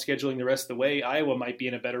unbalanced scheduling the rest of the way, Iowa might be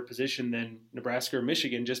in a better position than Nebraska or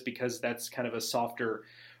Michigan just because that's kind of a softer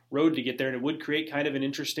road to get there, and it would create kind of an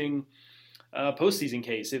interesting postseason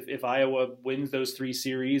case if Iowa wins those 3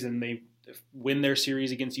 series and they win their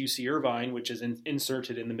series against UC Irvine, which is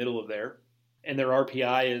inserted in the middle of there, and their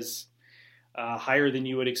RPI is higher than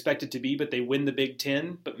you would expect it to be, but they win the Big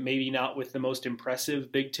Ten, but maybe not with the most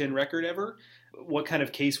impressive Big Ten record ever. What kind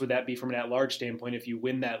of case would that be from an at-large standpoint if you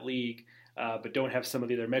win that league but don't have some of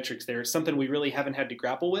the other metrics there? It's something we really haven't had to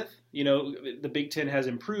grapple with. The Big Ten has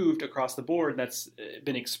improved across the board. That's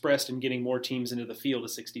been expressed in getting more teams into the field of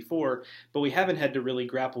 64, but we haven't had to really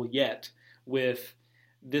grapple yet with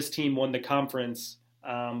this team won the conference,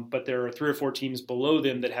 but there are 3 or 4 teams below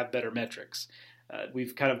them that have better metrics.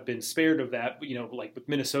 We've kind of been spared of that, like with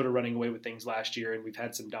Minnesota running away with things last year, and we've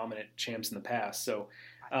had some dominant champs in the past. So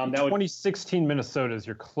 2016 Minnesota is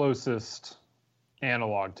your closest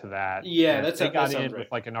analog to that. Yeah, they got in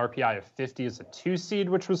with like an RPI of 50 as a 2 seed,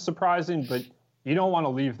 which was surprising, but you don't want to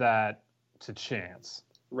leave that to chance.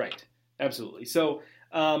 Right. Absolutely. So,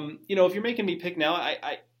 if you're making me pick now,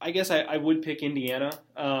 I guess I would pick Indiana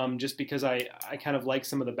just because I kind of like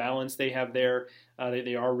some of the balance they have there.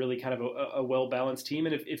 They are really kind of a well-balanced team.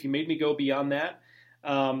 And if you made me go beyond that,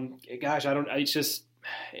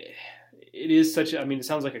 it is such it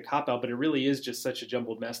sounds like a cop-out, but it really is just such a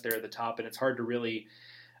jumbled mess there at the top, and it's hard to really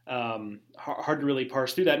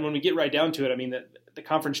parse through that. And when we get right down to it, the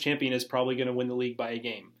conference champion is probably going to win the league by a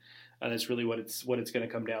game. That's really what it's going to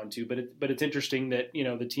come down to. But it's interesting that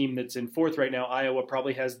the team that's in 4th right now, Iowa,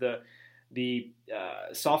 probably has the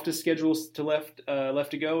softest schedules left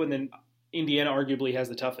to go, and then Indiana arguably has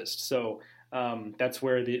the toughest. So that's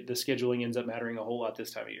where the scheduling ends up mattering a whole lot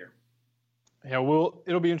this time of year. Yeah, well,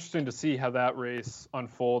 it'll be interesting to see how that race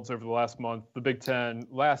unfolds over the last month. The Big Ten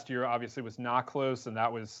last year obviously was not close, and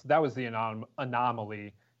that was the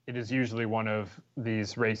anomaly. It is usually one of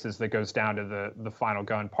these races that goes down to the final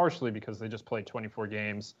gun, partially because they just played 24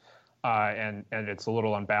 games, and it's a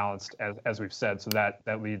little unbalanced, as we've said. So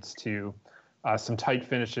that leads to some tight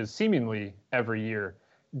finishes seemingly every year.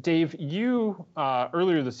 Dave, you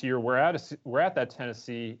earlier this year were at that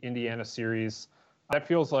Tennessee-Indiana series. That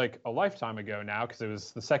feels like a lifetime ago now because it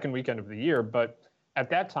was the second weekend of the year. But at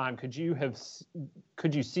that time, could you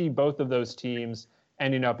see both of those teams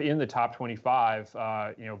ending up in the top 25,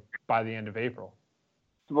 by the end of April?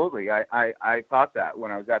 Absolutely. I thought that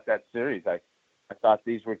when I was at that series. I thought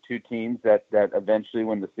these were two teams that eventually,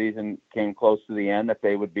 when the season came close to the end, that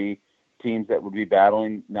they would be teams that would be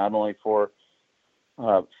battling not only for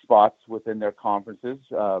spots within their conferences,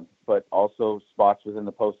 but also spots within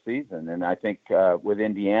the postseason. And I think with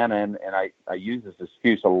Indiana, and I use this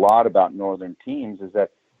excuse a lot about Northern teams, is that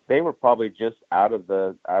they were probably just out of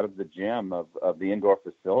the gym of the indoor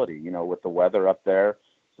facility, with the weather up there.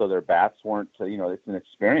 So their bats weren't, it's an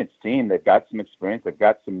experienced team. They've got some experience. They've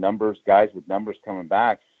got some numbers, guys with numbers coming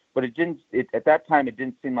back. But at that time, it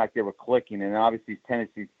didn't seem like they were clicking. And obviously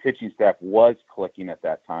Tennessee's pitching staff was clicking at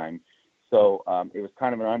that time. So it was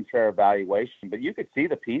kind of an unfair evaluation, but you could see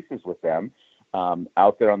the pieces with them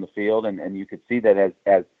out there on the field, and you could see that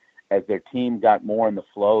as their team got more in the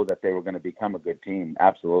flow, that they were going to become a good team.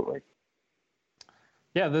 Absolutely.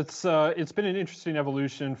 Yeah, that's it's been an interesting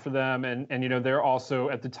evolution for them, and they're also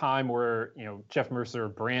at the time where Jeff Mercer, a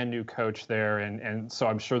brand new coach there, and so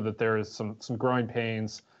I'm sure that there is some growing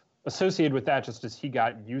pains associated with that, just as he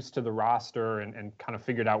got used to the roster and kind of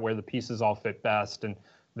figured out where the pieces all fit best, and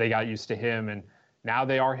they got used to him, and now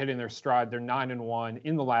they are hitting their stride. They're 9-1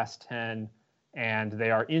 in the last 10, and they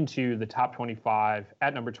are into the top 25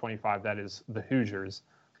 at number 25. That is the Hoosiers.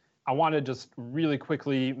 I want to just really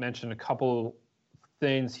quickly mention a couple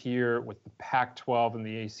things here with the Pac-12 and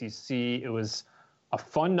the ACC. It was a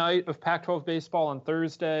fun night of Pac-12 baseball on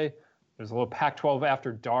Thursday. There's a little Pac-12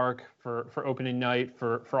 after dark for opening night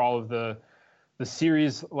for all of the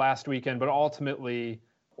series last weekend, but ultimately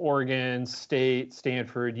Oregon State,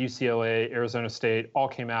 Stanford, UCLA, Arizona State all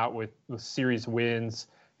came out with series wins.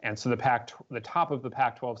 And so the top of the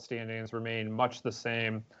Pac-12 standings remain much the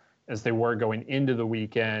same as they were going into the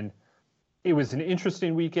weekend. It was an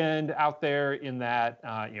interesting weekend out there in that,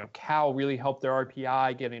 Cal really helped their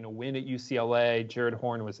RPI getting a win at UCLA. Jared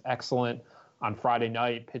Horn was excellent on Friday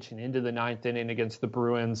night, pitching into the ninth inning against the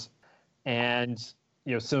Bruins. And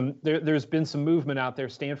there's been some movement out there.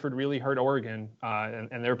 Stanford really hurt Oregon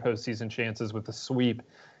and their postseason chances with the sweep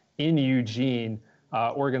in Eugene.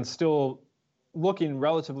 Oregon's still looking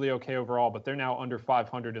relatively okay overall, but they're now under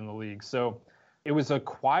 500 in the league. So it was a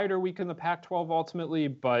quieter week in the Pac-12 ultimately,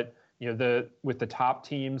 but with the top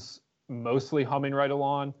teams mostly humming right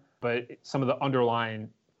along, but some of the underlying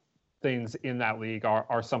things in that league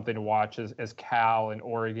are something to watch as Cal and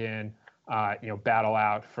Oregon battle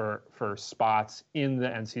out for spots in the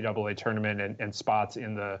NCAA tournament and spots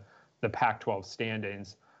in the Pac-12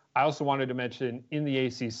 standings. I also wanted to mention in the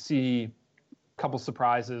ACC, a couple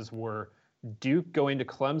surprises were Duke going to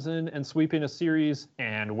Clemson and sweeping a series,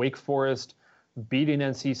 and Wake Forest beating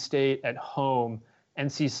NC State at home.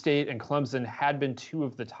 NC State and Clemson had been two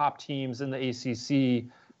of the top teams in the ACC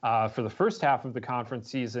for the first half of the conference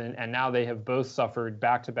season, and now they have both suffered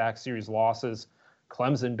back-to-back series losses.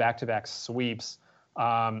 Clemson back-to-back sweeps.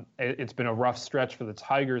 It's been a rough stretch for the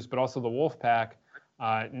Tigers, but also the Wolfpack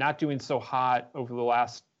not doing so hot over the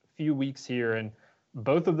last few weeks here. And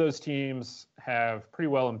both of those teams have pretty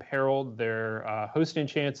well imperiled their hosting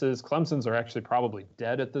chances. Clemson's are actually probably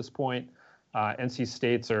dead at this point. NC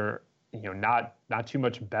State's are not too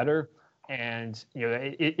much better. And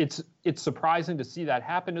it's surprising to see that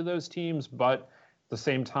happen to those teams, but at the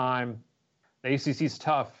same time, the ACC's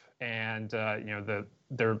tough. And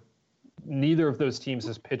neither of those teams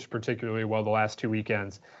has pitched particularly well the last 2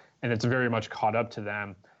 weekends, and it's very much caught up to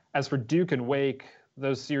them. As for Duke and Wake,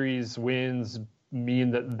 those series wins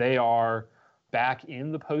mean that they are back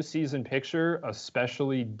in the postseason picture,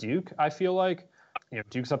 especially Duke, I feel like.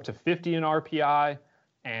 Duke's up to 50 in RPI,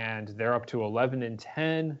 and they're up to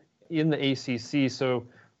 11-10 in the ACC. So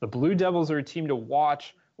the Blue Devils are a team to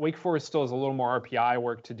watch. Wake Forest still has a little more RPI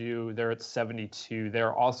work to do. They're at 72.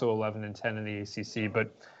 They're also 11-10 in the ACC,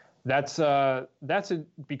 but that's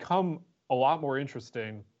become a lot more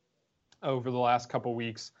interesting over the last couple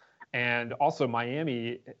weeks. And also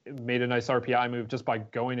Miami made a nice RPI move just by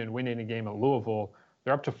going and winning a game at Louisville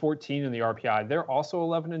They're up to 14 in the RPI. They're also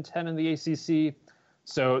 11-10 in the ACC.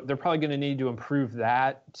 So they're probably going to need to improve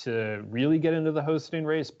that to really get into the hosting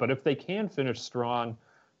race. But if they can finish strong,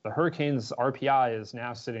 the Hurricanes' RPI is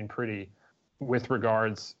now sitting pretty with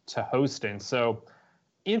regards to hosting. So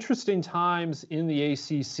interesting times in the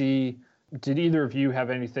ACC. Did either of you have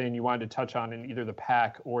anything you wanted to touch on in either the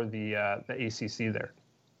PAC or the ACC there?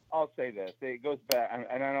 I'll say this. It goes back,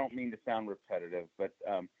 and I don't mean to sound repetitive, but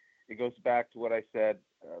it goes back to what I said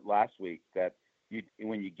last week, that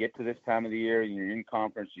when you get to this time of the year and you're in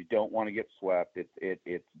conference, you don't want to get swept.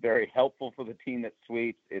 It's very helpful for the team that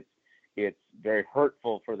sweeps. It's very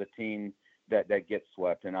hurtful for the team that gets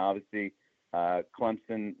swept. And obviously,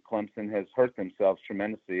 Clemson has hurt themselves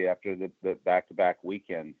tremendously after the back-to-back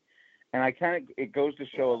weekends. And it goes to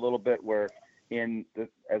show a little bit where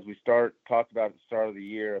as we talked about at the start of the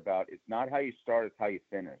year, about it's not how you start, it's how you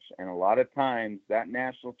finish. And a lot of times that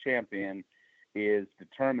national champion is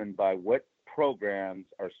determined by what programs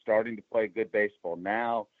are starting to play good baseball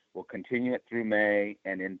now, will continue it through May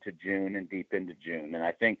and into June and deep into June. And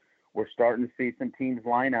I think we're starting to see some teams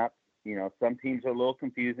line up. Some teams are a little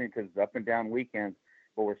confusing because it's up and down weekends,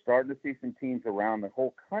 but we're starting to see some teams around the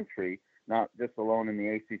whole country, not just alone in the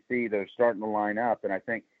ACC, that are starting to line up. And I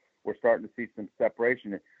think we're starting to see some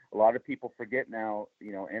separation. A lot of people forget now,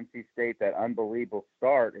 NC State, that unbelievable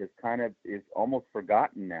start is almost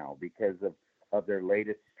forgotten now because of their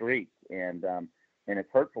latest streak. And it's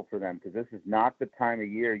hurtful for them because this is not the time of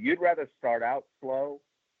year. You'd rather start out slow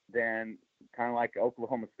than kind of like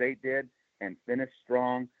Oklahoma State did and finish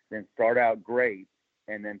strong than start out great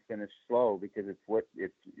and then finish slow, because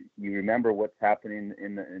you remember what's happening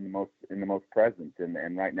in the most present.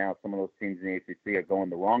 And right now, some of those teams in the ACC are going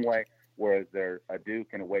the wrong way, whereas a Duke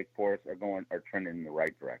and a Wake Forest are trending in the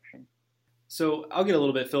right direction. So I'll get a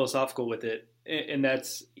little bit philosophical with it, and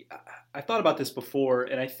that's, I thought about this before,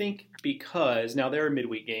 and I think because now there are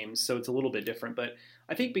midweek games, so it's a little bit different, but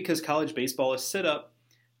I think because college baseball is set up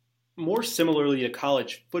more similarly to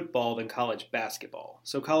college football than college basketball.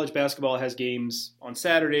 So college basketball has games on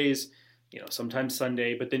Saturdays, sometimes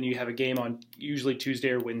Sunday, but then you have a game on usually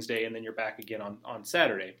Tuesday or Wednesday, and then you're back again on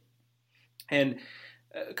Saturday. And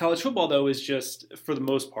college football, though, is just, for the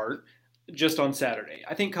most part, just on Saturday.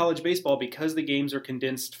 I think college baseball, because the games are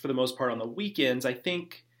condensed for the most part on the weekends, I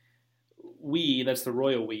think that's the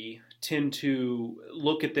royal we, tend to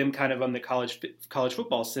look at them kind of on the college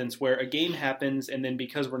football sense, where a game happens, and then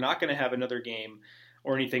because we're not going to have another game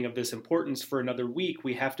or anything of this importance for another week,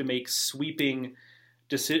 we have to make sweeping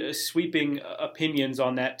opinions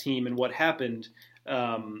on that team and what happened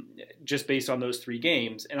just based on those three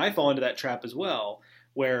games. And I fall into that trap as well,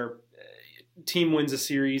 where team wins a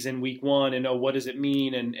series in week one, and what does it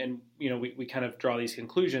mean? And we kind of draw these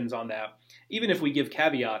conclusions on that. Even if we give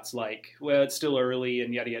caveats like, well, it's still early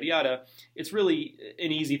and yada, yada, yada, it's really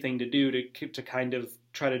an easy thing to do to kind of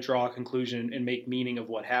try to draw a conclusion and make meaning of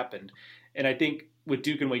what happened. And I think with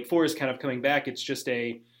Duke and Wake Forest kind of coming back, it's just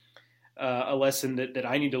a lesson that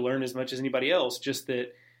I need to learn as much as anybody else, just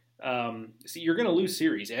that you're going to lose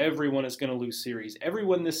series. Everyone is going to lose series.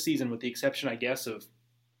 Everyone this season, with the exception, I guess, of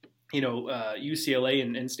UCLA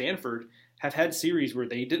and Stanford, have had series where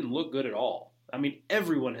they didn't look good at all. I mean,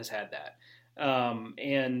 everyone has had that.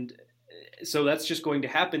 And so that's just going to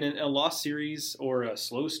happen. And a lost series or a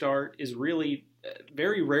slow start is really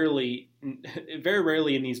very rarely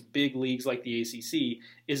in these big leagues like the ACC,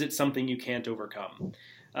 is it something you can't overcome.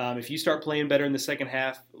 If you start playing better in the second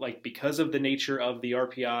half, like because of the nature of the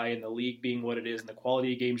RPI and the league being what it is and the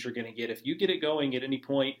quality of games you're going to get, if you get it going at any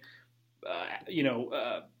point,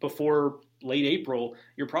 before late April,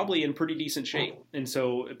 you're probably in pretty decent shape. And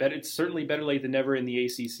so it's certainly better late than never in the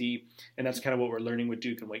ACC. And that's kind of what we're learning with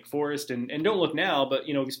Duke and Wake Forest. And don't look now, but,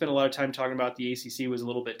 we spent a lot of time talking about the ACC was a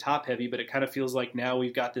little bit top heavy, but it kind of feels like now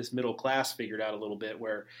we've got this middle class figured out a little bit,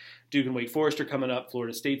 where Duke and Wake Forest are coming up.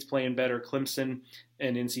 Florida State's playing better. Clemson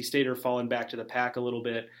and NC State are falling back to the pack a little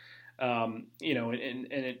bit.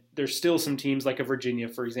 There's still some teams like a Virginia,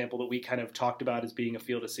 for example, that we kind of talked about as being a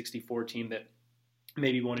field of 64 team that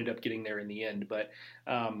maybe won't end up getting there in the end. But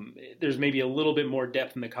there's maybe a little bit more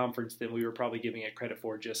depth in the conference than we were probably giving it credit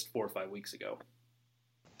for just 4 or 5 weeks ago.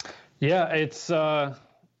 Yeah, it's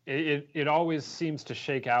it always seems to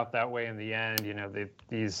shake out that way in the end.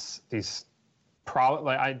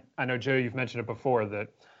 I know, Joe, you've mentioned it before, that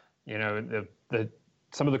the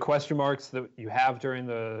some of the question marks that you have during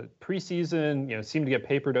the preseason, seem to get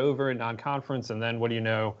papered over in non-conference, and then what do you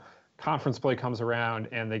know, conference play comes around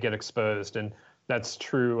and they get exposed. And that's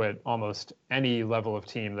true at almost any level of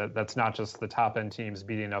team. That's not just the top end teams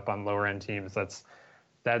beating up on lower end teams. That's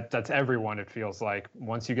that's everyone. It feels like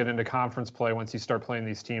once you get into conference play, once you start playing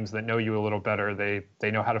these teams that know you a little better,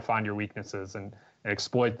 they know how to find your weaknesses and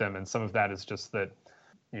exploit them. And some of that is just that,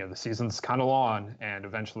 the season's kind of long, and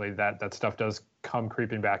eventually that stuff does come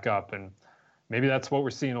creeping back up. And maybe that's what we're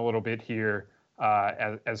seeing a little bit here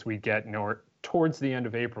as we get towards the end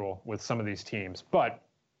of April with some of these teams. But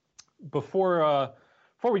before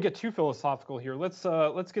we get too philosophical here, let's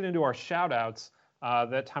get into our shout outs.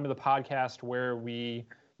 That time of the podcast where we,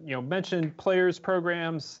 mention players,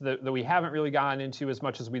 programs that we haven't really gotten into as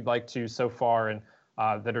much as we'd like to so far, and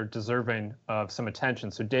that are deserving of some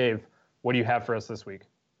attention. So, Dave, what do you have for us this week?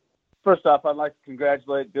 First off, I'd like to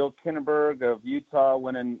congratulate Bill Kinneberg of Utah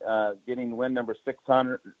getting win number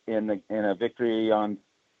 600 in a victory on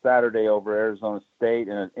Saturday over Arizona State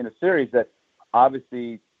in a series that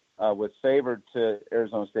obviously was favored to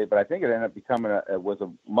Arizona State, but I think it ended up becoming was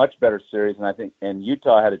a much better series, and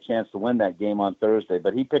Utah had a chance to win that game on Thursday.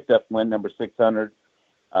 But he picked up win number 600.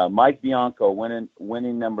 Mike Bianco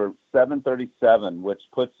winning number 737, which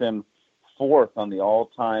puts him fourth on the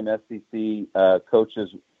all-time SEC coaches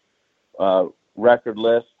record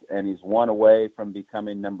list, and he's one away from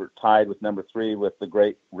becoming tied with number 3 with the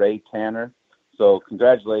great Ray Tanner. So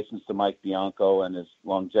congratulations to Mike Bianco and his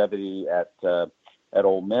longevity at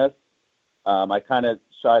Ole Miss. I kind of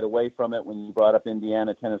shied away from it when you brought up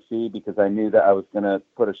Indiana, Tennessee, because I knew that I was going to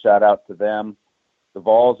put a shout out to them. The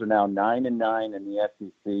Vols are now 9-9 in the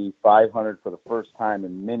SEC, 500 for the first time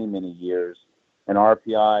in many, many years, an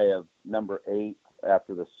RPI of number 8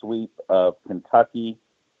 after the sweep of Kentucky,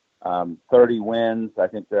 30 wins. I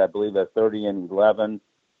believe they're 30-11,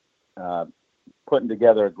 putting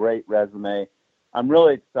together a great resume. I'm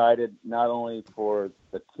really excited not only for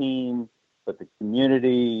the team, but the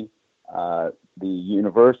community, the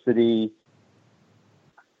university,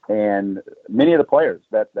 and many of the players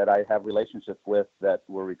that I have relationships with that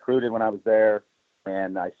were recruited when I was there.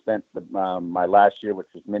 And I spent my last year, which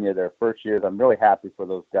was many of their first years. I'm really happy for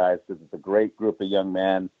those guys because it's a great group of young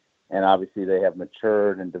men. And obviously they have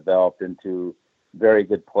matured and developed into very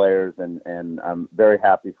good players. And I'm very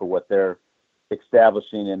happy for what they're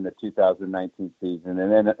establishing in the 2019 season.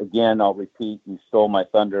 And then again, I'll repeat, you stole my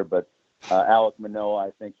thunder, but Alek Manoah,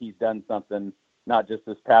 I think he's done something not just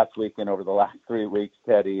this past weekend, over the last 3 weeks,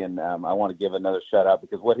 Teddy, and I want to give another shout out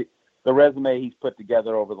because the resume he's put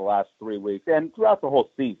together over the last 3 weeks and throughout the whole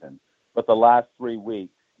season, but the last 3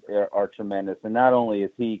 weeks are tremendous. And not only is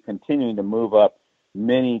he continuing to move up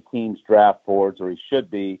many teams' draft boards, or he should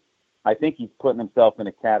be, I think he's putting himself in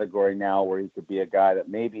a category now where he could be a guy that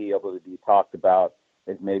may be able to be talked about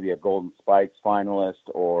as maybe a Golden Spikes finalist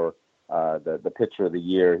or the pitcher of the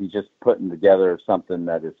year. He's just putting together something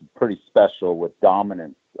that is pretty special with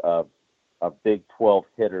dominance of Big 12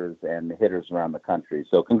 hitters and hitters around the country.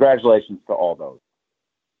 So congratulations to all those.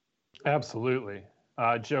 Absolutely.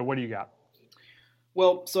 Joe, what do you got?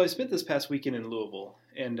 Well, so I spent this past weekend in Louisville,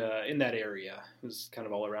 and in that area. It was kind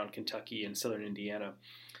of all around Kentucky and southern Indiana.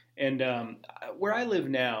 And where I live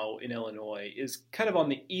now in Illinois is kind of on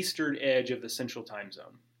the eastern edge of the central time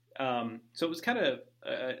zone. So it was kind of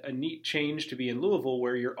a neat change to be in Louisville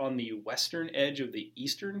where you're on the western edge of the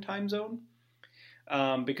eastern time zone,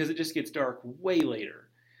 because it just gets dark way later,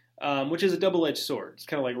 which is a double-edged sword. It's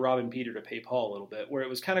kind of like robbing Peter to pay Paul a little bit, where it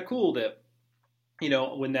was kind of cool that,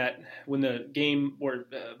 when the game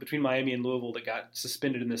between Miami and Louisville that got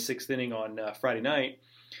suspended in the 6th inning on Friday night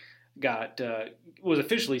was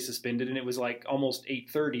officially suspended, and it was like almost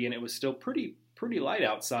 8:30, and it was still pretty light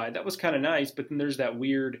outside. That was kind of nice, but then there's that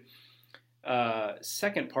weird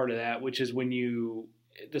second part of that, which is when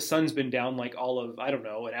the sun's been down like all of, I don't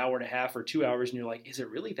know, an hour and a half or 2 hours, and you're like, is it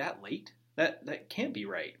really that late? That can't be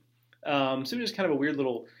right. So it was just kind of a weird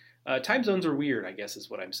little time zones are weird, I guess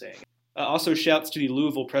is what I'm saying. Also, shouts to the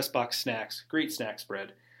Louisville Press Box Snacks. Great snack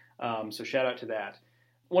spread. So shout out to that.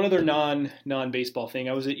 One other non-baseball thing.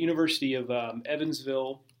 I was at University of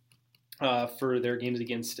Evansville for their games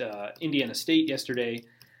against Indiana State yesterday.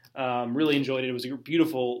 Really enjoyed it. It was a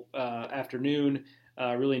beautiful afternoon.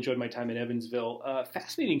 Really enjoyed my time in Evansville.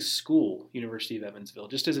 Fascinating school, University of Evansville,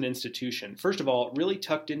 just as an institution. First of all, really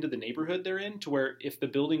tucked into the neighborhood they're in, to where if the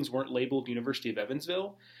buildings weren't labeled University of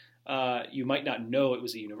Evansville, you might not know it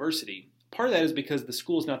was a university. Part of that is because the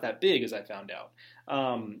school's not that big, as I found out.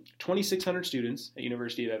 2,600 students at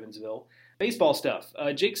University of Evansville. Baseball stuff.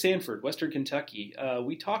 Jake Sanford, Western Kentucky.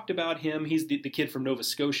 We talked about him. He's the kid from Nova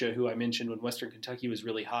Scotia who I mentioned when Western Kentucky was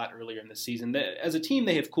really hot earlier in the season. As a team,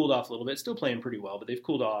 they have cooled off a little bit. Still playing pretty well, but they've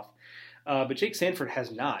cooled off. But Jake Sanford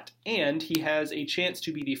has not. And he has a chance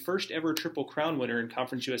to be the first ever Triple Crown winner in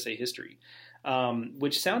Conference USA history,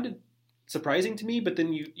 which sounded surprising to me, but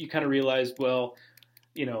then you kind of realized, well,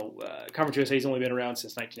 Conference USA has only been around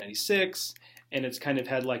since 1996, and it's kind of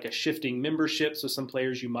had like a shifting membership. So some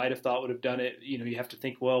players you might have thought would have done it. You have to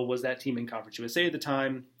think, well, was that team in Conference USA at the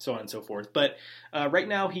time? So on and so forth. But right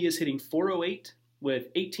now he is hitting .408 with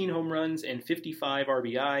 18 home runs and 55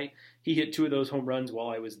 RBI. He hit 2 of those home runs while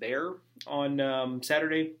I was there on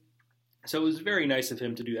Saturday. So it was very nice of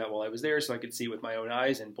him to do that while I was there so I could see with my own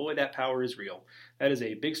eyes. And boy, that power is real. That is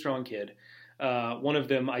a big, strong kid. One of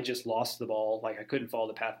them, I just lost the ball. Like I couldn't follow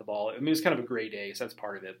the path of the ball. I mean, it was kind of a gray day, so that's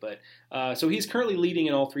part of it. But so he's currently leading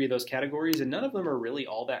in all 3 of those categories, and none of them are really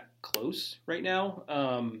all that close right now.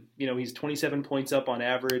 He's 27 points up on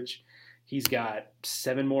average. He's got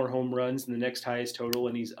 7 more home runs than the next highest total,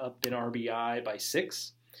 and he's up in RBI by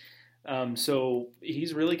 6. So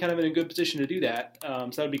he's really kind of in a good position to do that. So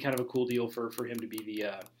that would be kind of a cool deal for him to be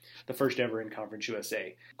the first ever in Conference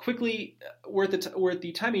USA. Quickly, we're at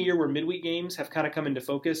the time of year where midweek games have kind of come into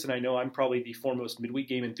focus, and I know I'm probably the foremost midweek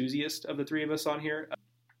game enthusiast of the 3 of us on here.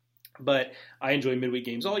 But I enjoy midweek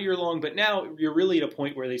games all year long, but now you're really at a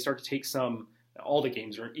point where they start to take all the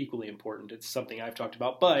games are equally important. It's something I've talked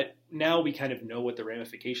about, but now we kind of know what the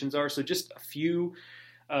ramifications are. So just a few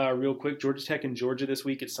real quick. Georgia Tech and Georgia this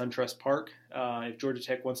week at SunTrust Park. If Georgia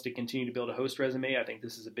Tech wants to continue to build a host resume, I think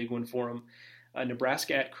this is a big one for them.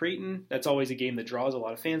 Nebraska at Creighton. That's always a game that draws a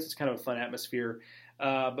lot of fans. It's kind of a fun atmosphere.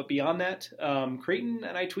 But beyond that, Creighton,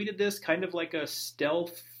 and I tweeted this, kind of like a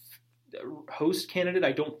stealth host candidate.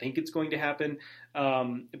 I don't think it's going to happen.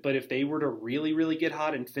 But if they were to really, really get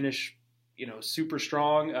hot and finish super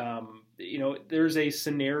strong, there's a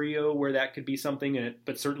scenario where that could be something,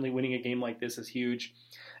 but certainly winning a game like this is huge.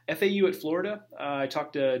 FAU at Florida. I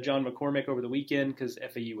talked to John McCormick over the weekend because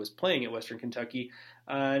FAU was playing at Western Kentucky,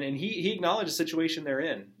 and he acknowledged the situation they're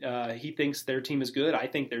in. He thinks their team is good. I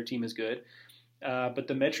think their team is good, but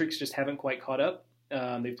the metrics just haven't quite caught up.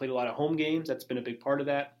 They've played a lot of home games. That's been a big part of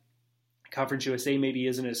that. Conference USA maybe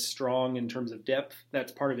isn't as strong in terms of depth.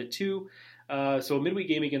 That's part of it too. So a midweek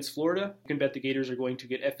game against Florida, you can bet the Gators are going to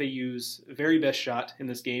get FAU's very best shot in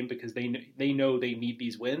this game because they know they need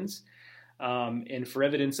these wins. And for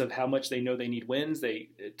evidence of how much they know they need wins,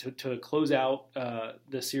 to close out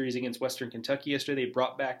the series against Western Kentucky yesterday, they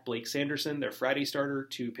brought back Blake Sanderson, their Friday starter,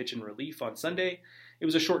 to pitch in relief on Sunday. It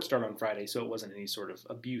was a short start on Friday, so it wasn't any sort of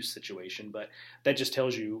abuse situation, but that just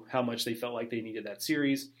tells you how much they felt like they needed that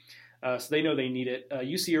series. So they know they need it.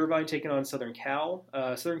 UC Irvine taking on Southern Cal.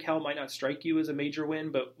 Southern Cal might not strike you as a major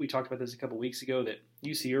win, but we talked about this a couple weeks ago that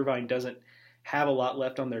UC Irvine doesn't have a lot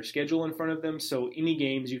left on their schedule in front of them. So any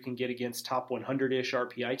games you can get against top 100-ish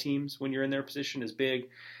RPI teams when you're in their position is big.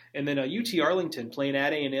 And then UT Arlington playing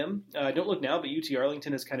at A&M. Don't look now, but UT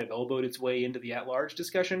Arlington has kind of elbowed its way into the at-large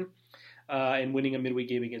discussion. And winning a midweek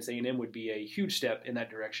game against A&M would be a huge step in that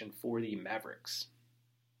direction for the Mavericks.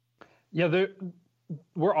 Yeah,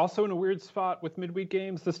 we're also in a weird spot with midweek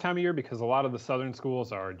games this time of year because a lot of the Southern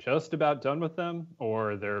schools are just about done with them,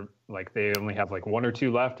 or they only have like 1 or 2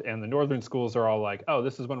 left, and the Northern schools are all like, oh,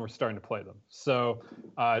 this is when we're starting to play them. So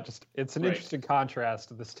it's an interesting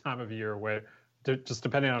contrast this time of year where just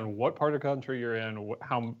depending on what part of the country you're in,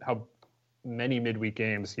 how many midweek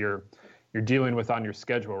games you're dealing with on your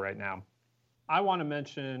schedule right now. I want to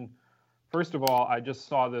mention, first of all, I just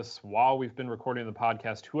saw this while we've been recording the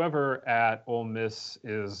podcast. Whoever at Ole Miss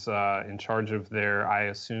is in charge of their, I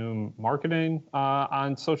assume, marketing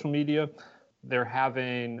on social media, they're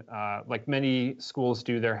having, like many schools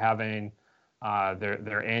do, they're having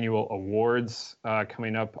their annual awards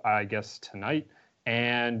coming up, I guess, tonight.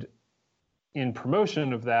 And in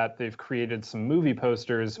promotion of that, they've created some movie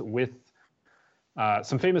posters with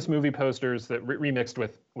some famous movie posters that remixed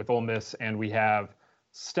with Ole Miss, and we have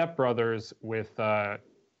Step Brothers with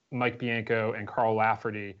Mike Bianco and Carl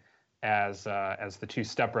Lafferty as the 2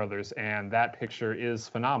 Step Brothers, and that picture is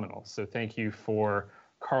phenomenal. So thank you for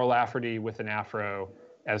Carl Lafferty with an afro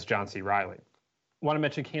as John C. Reilly. I want to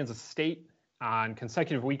mention Kansas State. On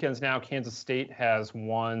consecutive weekends now, Kansas State has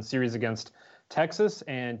won series against Texas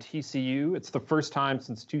and TCU. It's the first time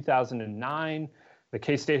since 2009 that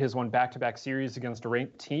K-State has won back-to-back series against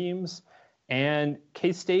ranked teams. And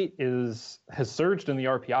K-State has surged in the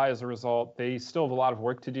RPI as a result. They still have a lot of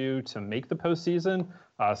work to do to make the postseason,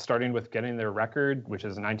 starting with getting their record, which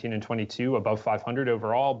is 19-22, above 500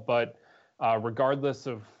 overall. But regardless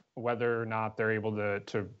of whether or not they're able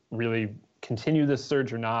to really continue this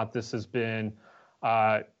surge or not, this has been,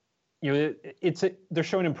 they're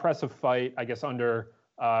showing impressive fight, I guess, under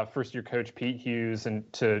first-year coach Pete Hughes,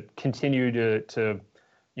 and to continue to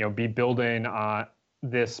be building on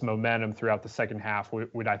this momentum throughout the second half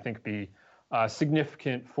would I think be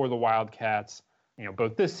significant for the Wildcats,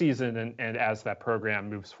 both this season and as that program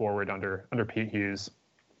moves forward under Pete Hughes.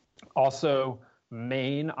 Also,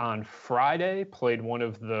 Maine on Friday played one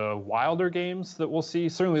of the wilder games that we'll see,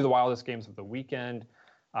 certainly the wildest games of the weekend.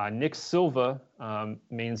 Nick Silva,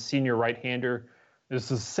 Maine's senior right-hander,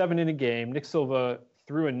 this is a 7-inning game. Nick Silva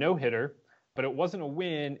threw a no-hitter, but it wasn't a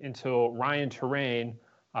win until Ryan Terrain,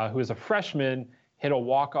 who is a freshman, hit a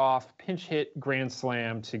walk-off pinch hit grand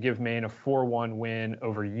slam to give Maine a 4-1 win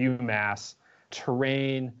over UMass.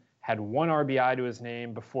 Terrain had 1 RBI to his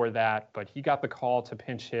name before that, but he got the call to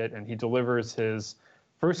pinch hit, and he delivers his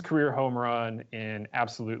first career home run in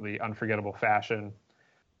absolutely unforgettable fashion.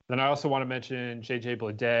 Then I also want to mention J.J.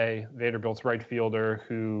 Bleday, Vanderbilt's right fielder,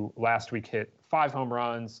 who last week hit 5 home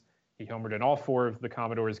runs. He homered in all 4 of the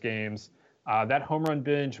Commodores games. That home run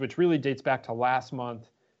binge, which really dates back to last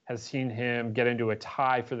month, has seen him get into a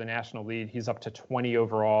tie for the national lead. He's up to 20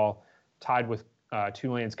 overall, tied with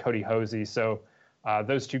Tulane's Cody Hosey. So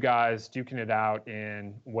those 2 guys duking it out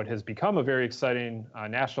in what has become a very exciting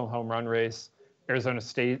national home run race. Arizona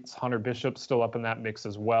State's Hunter Bishop still up in that mix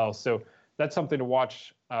as well. So that's something to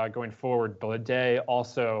watch going forward. Bleday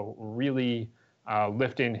also really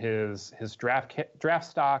lifting his draft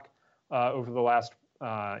stock over the last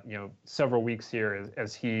several weeks here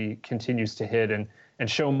as he continues to hit and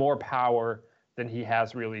show more power than he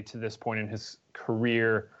has really to this point in his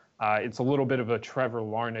career. It's a little bit of a Trevor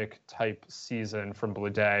Larnach type season from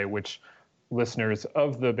Bleday, which listeners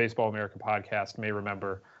of the Baseball America podcast may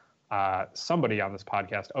remember. Somebody on this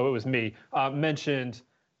podcast, it was me, mentioned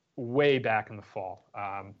way back in the fall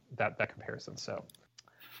that comparison. So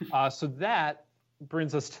that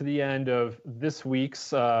brings us to the end of this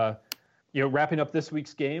week's. Wrapping up this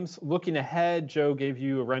week's games. Looking ahead, Joe gave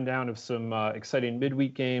you a rundown of some exciting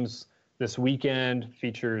midweek games this weekend.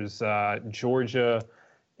 Features Georgia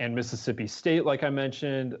and Mississippi State, like I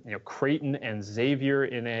mentioned. Creighton and Xavier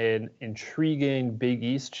in an intriguing Big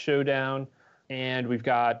East showdown. And we've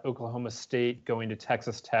got Oklahoma State going to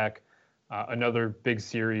Texas Tech, another big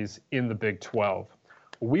series in the Big 12.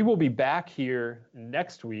 We will be back here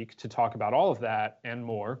next week to talk about all of that and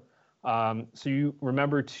more. So you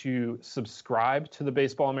remember to subscribe to the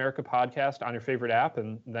Baseball America podcast on your favorite app,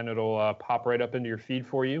 and then it'll pop right up into your feed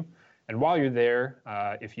for you. And while you're there,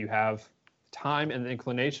 if you have time and the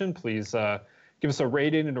inclination, please give us a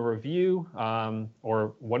rating and a review,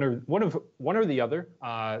 or one or the other.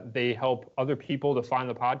 They help other people to find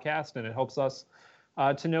the podcast, and it helps us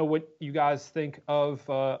to know what you guys think of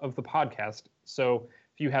the podcast. So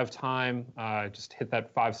if you have time, just hit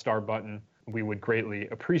that 5-star button. We would greatly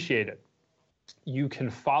appreciate it. You can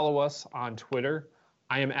follow us on Twitter.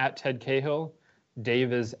 I am at Ted Cahill.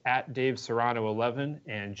 Dave is at Dave Serrano 11,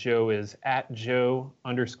 and Joe is at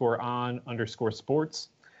Joe_on_sports.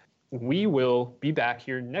 We will be back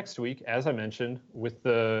here next week, as I mentioned, with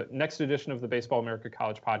the next edition of the Baseball America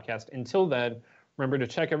College Podcast. Until then, remember to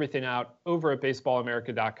check everything out over at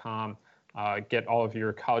baseballamerica.com. Get all of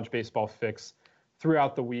your college baseball fix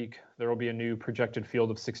throughout the week. There will be a new projected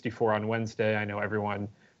field of 64 on Wednesday. I know everyone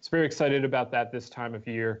is very excited about that this time of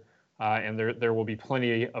year. And there will be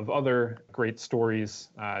plenty of other great stories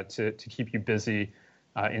to keep you busy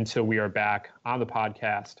until we are back on the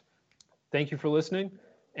podcast. Thank you for listening,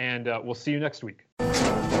 and we'll see you next week.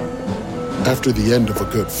 After the end of a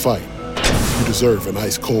good fight, you deserve an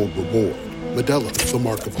ice-cold reward. Modelo is the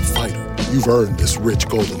mark of a fighter. You've earned this rich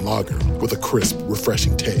golden lager with a crisp,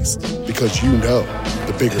 refreshing taste. Because you know,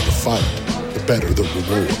 the bigger the fight, the better the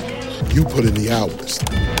reward. You put in the hours,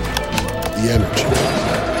 the energy,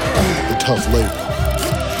 the tough labor.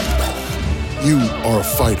 You are a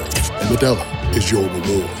fighter, and Modelo is your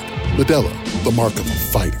reward. Modelo, the mark of a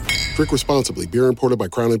fighter. Drink responsibly. Beer imported by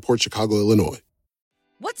Crown Imports, Chicago, Illinois.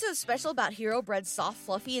 What's so special about Hero Bread's soft,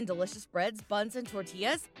 fluffy, and delicious breads, buns, and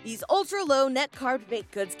tortillas? These ultra-low net-carb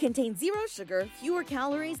baked goods contain 0 sugar, fewer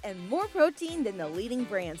calories, and more protein than the leading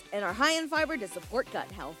brands, and are high in fiber to support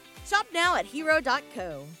gut health. Shop now at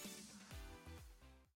Hero.co.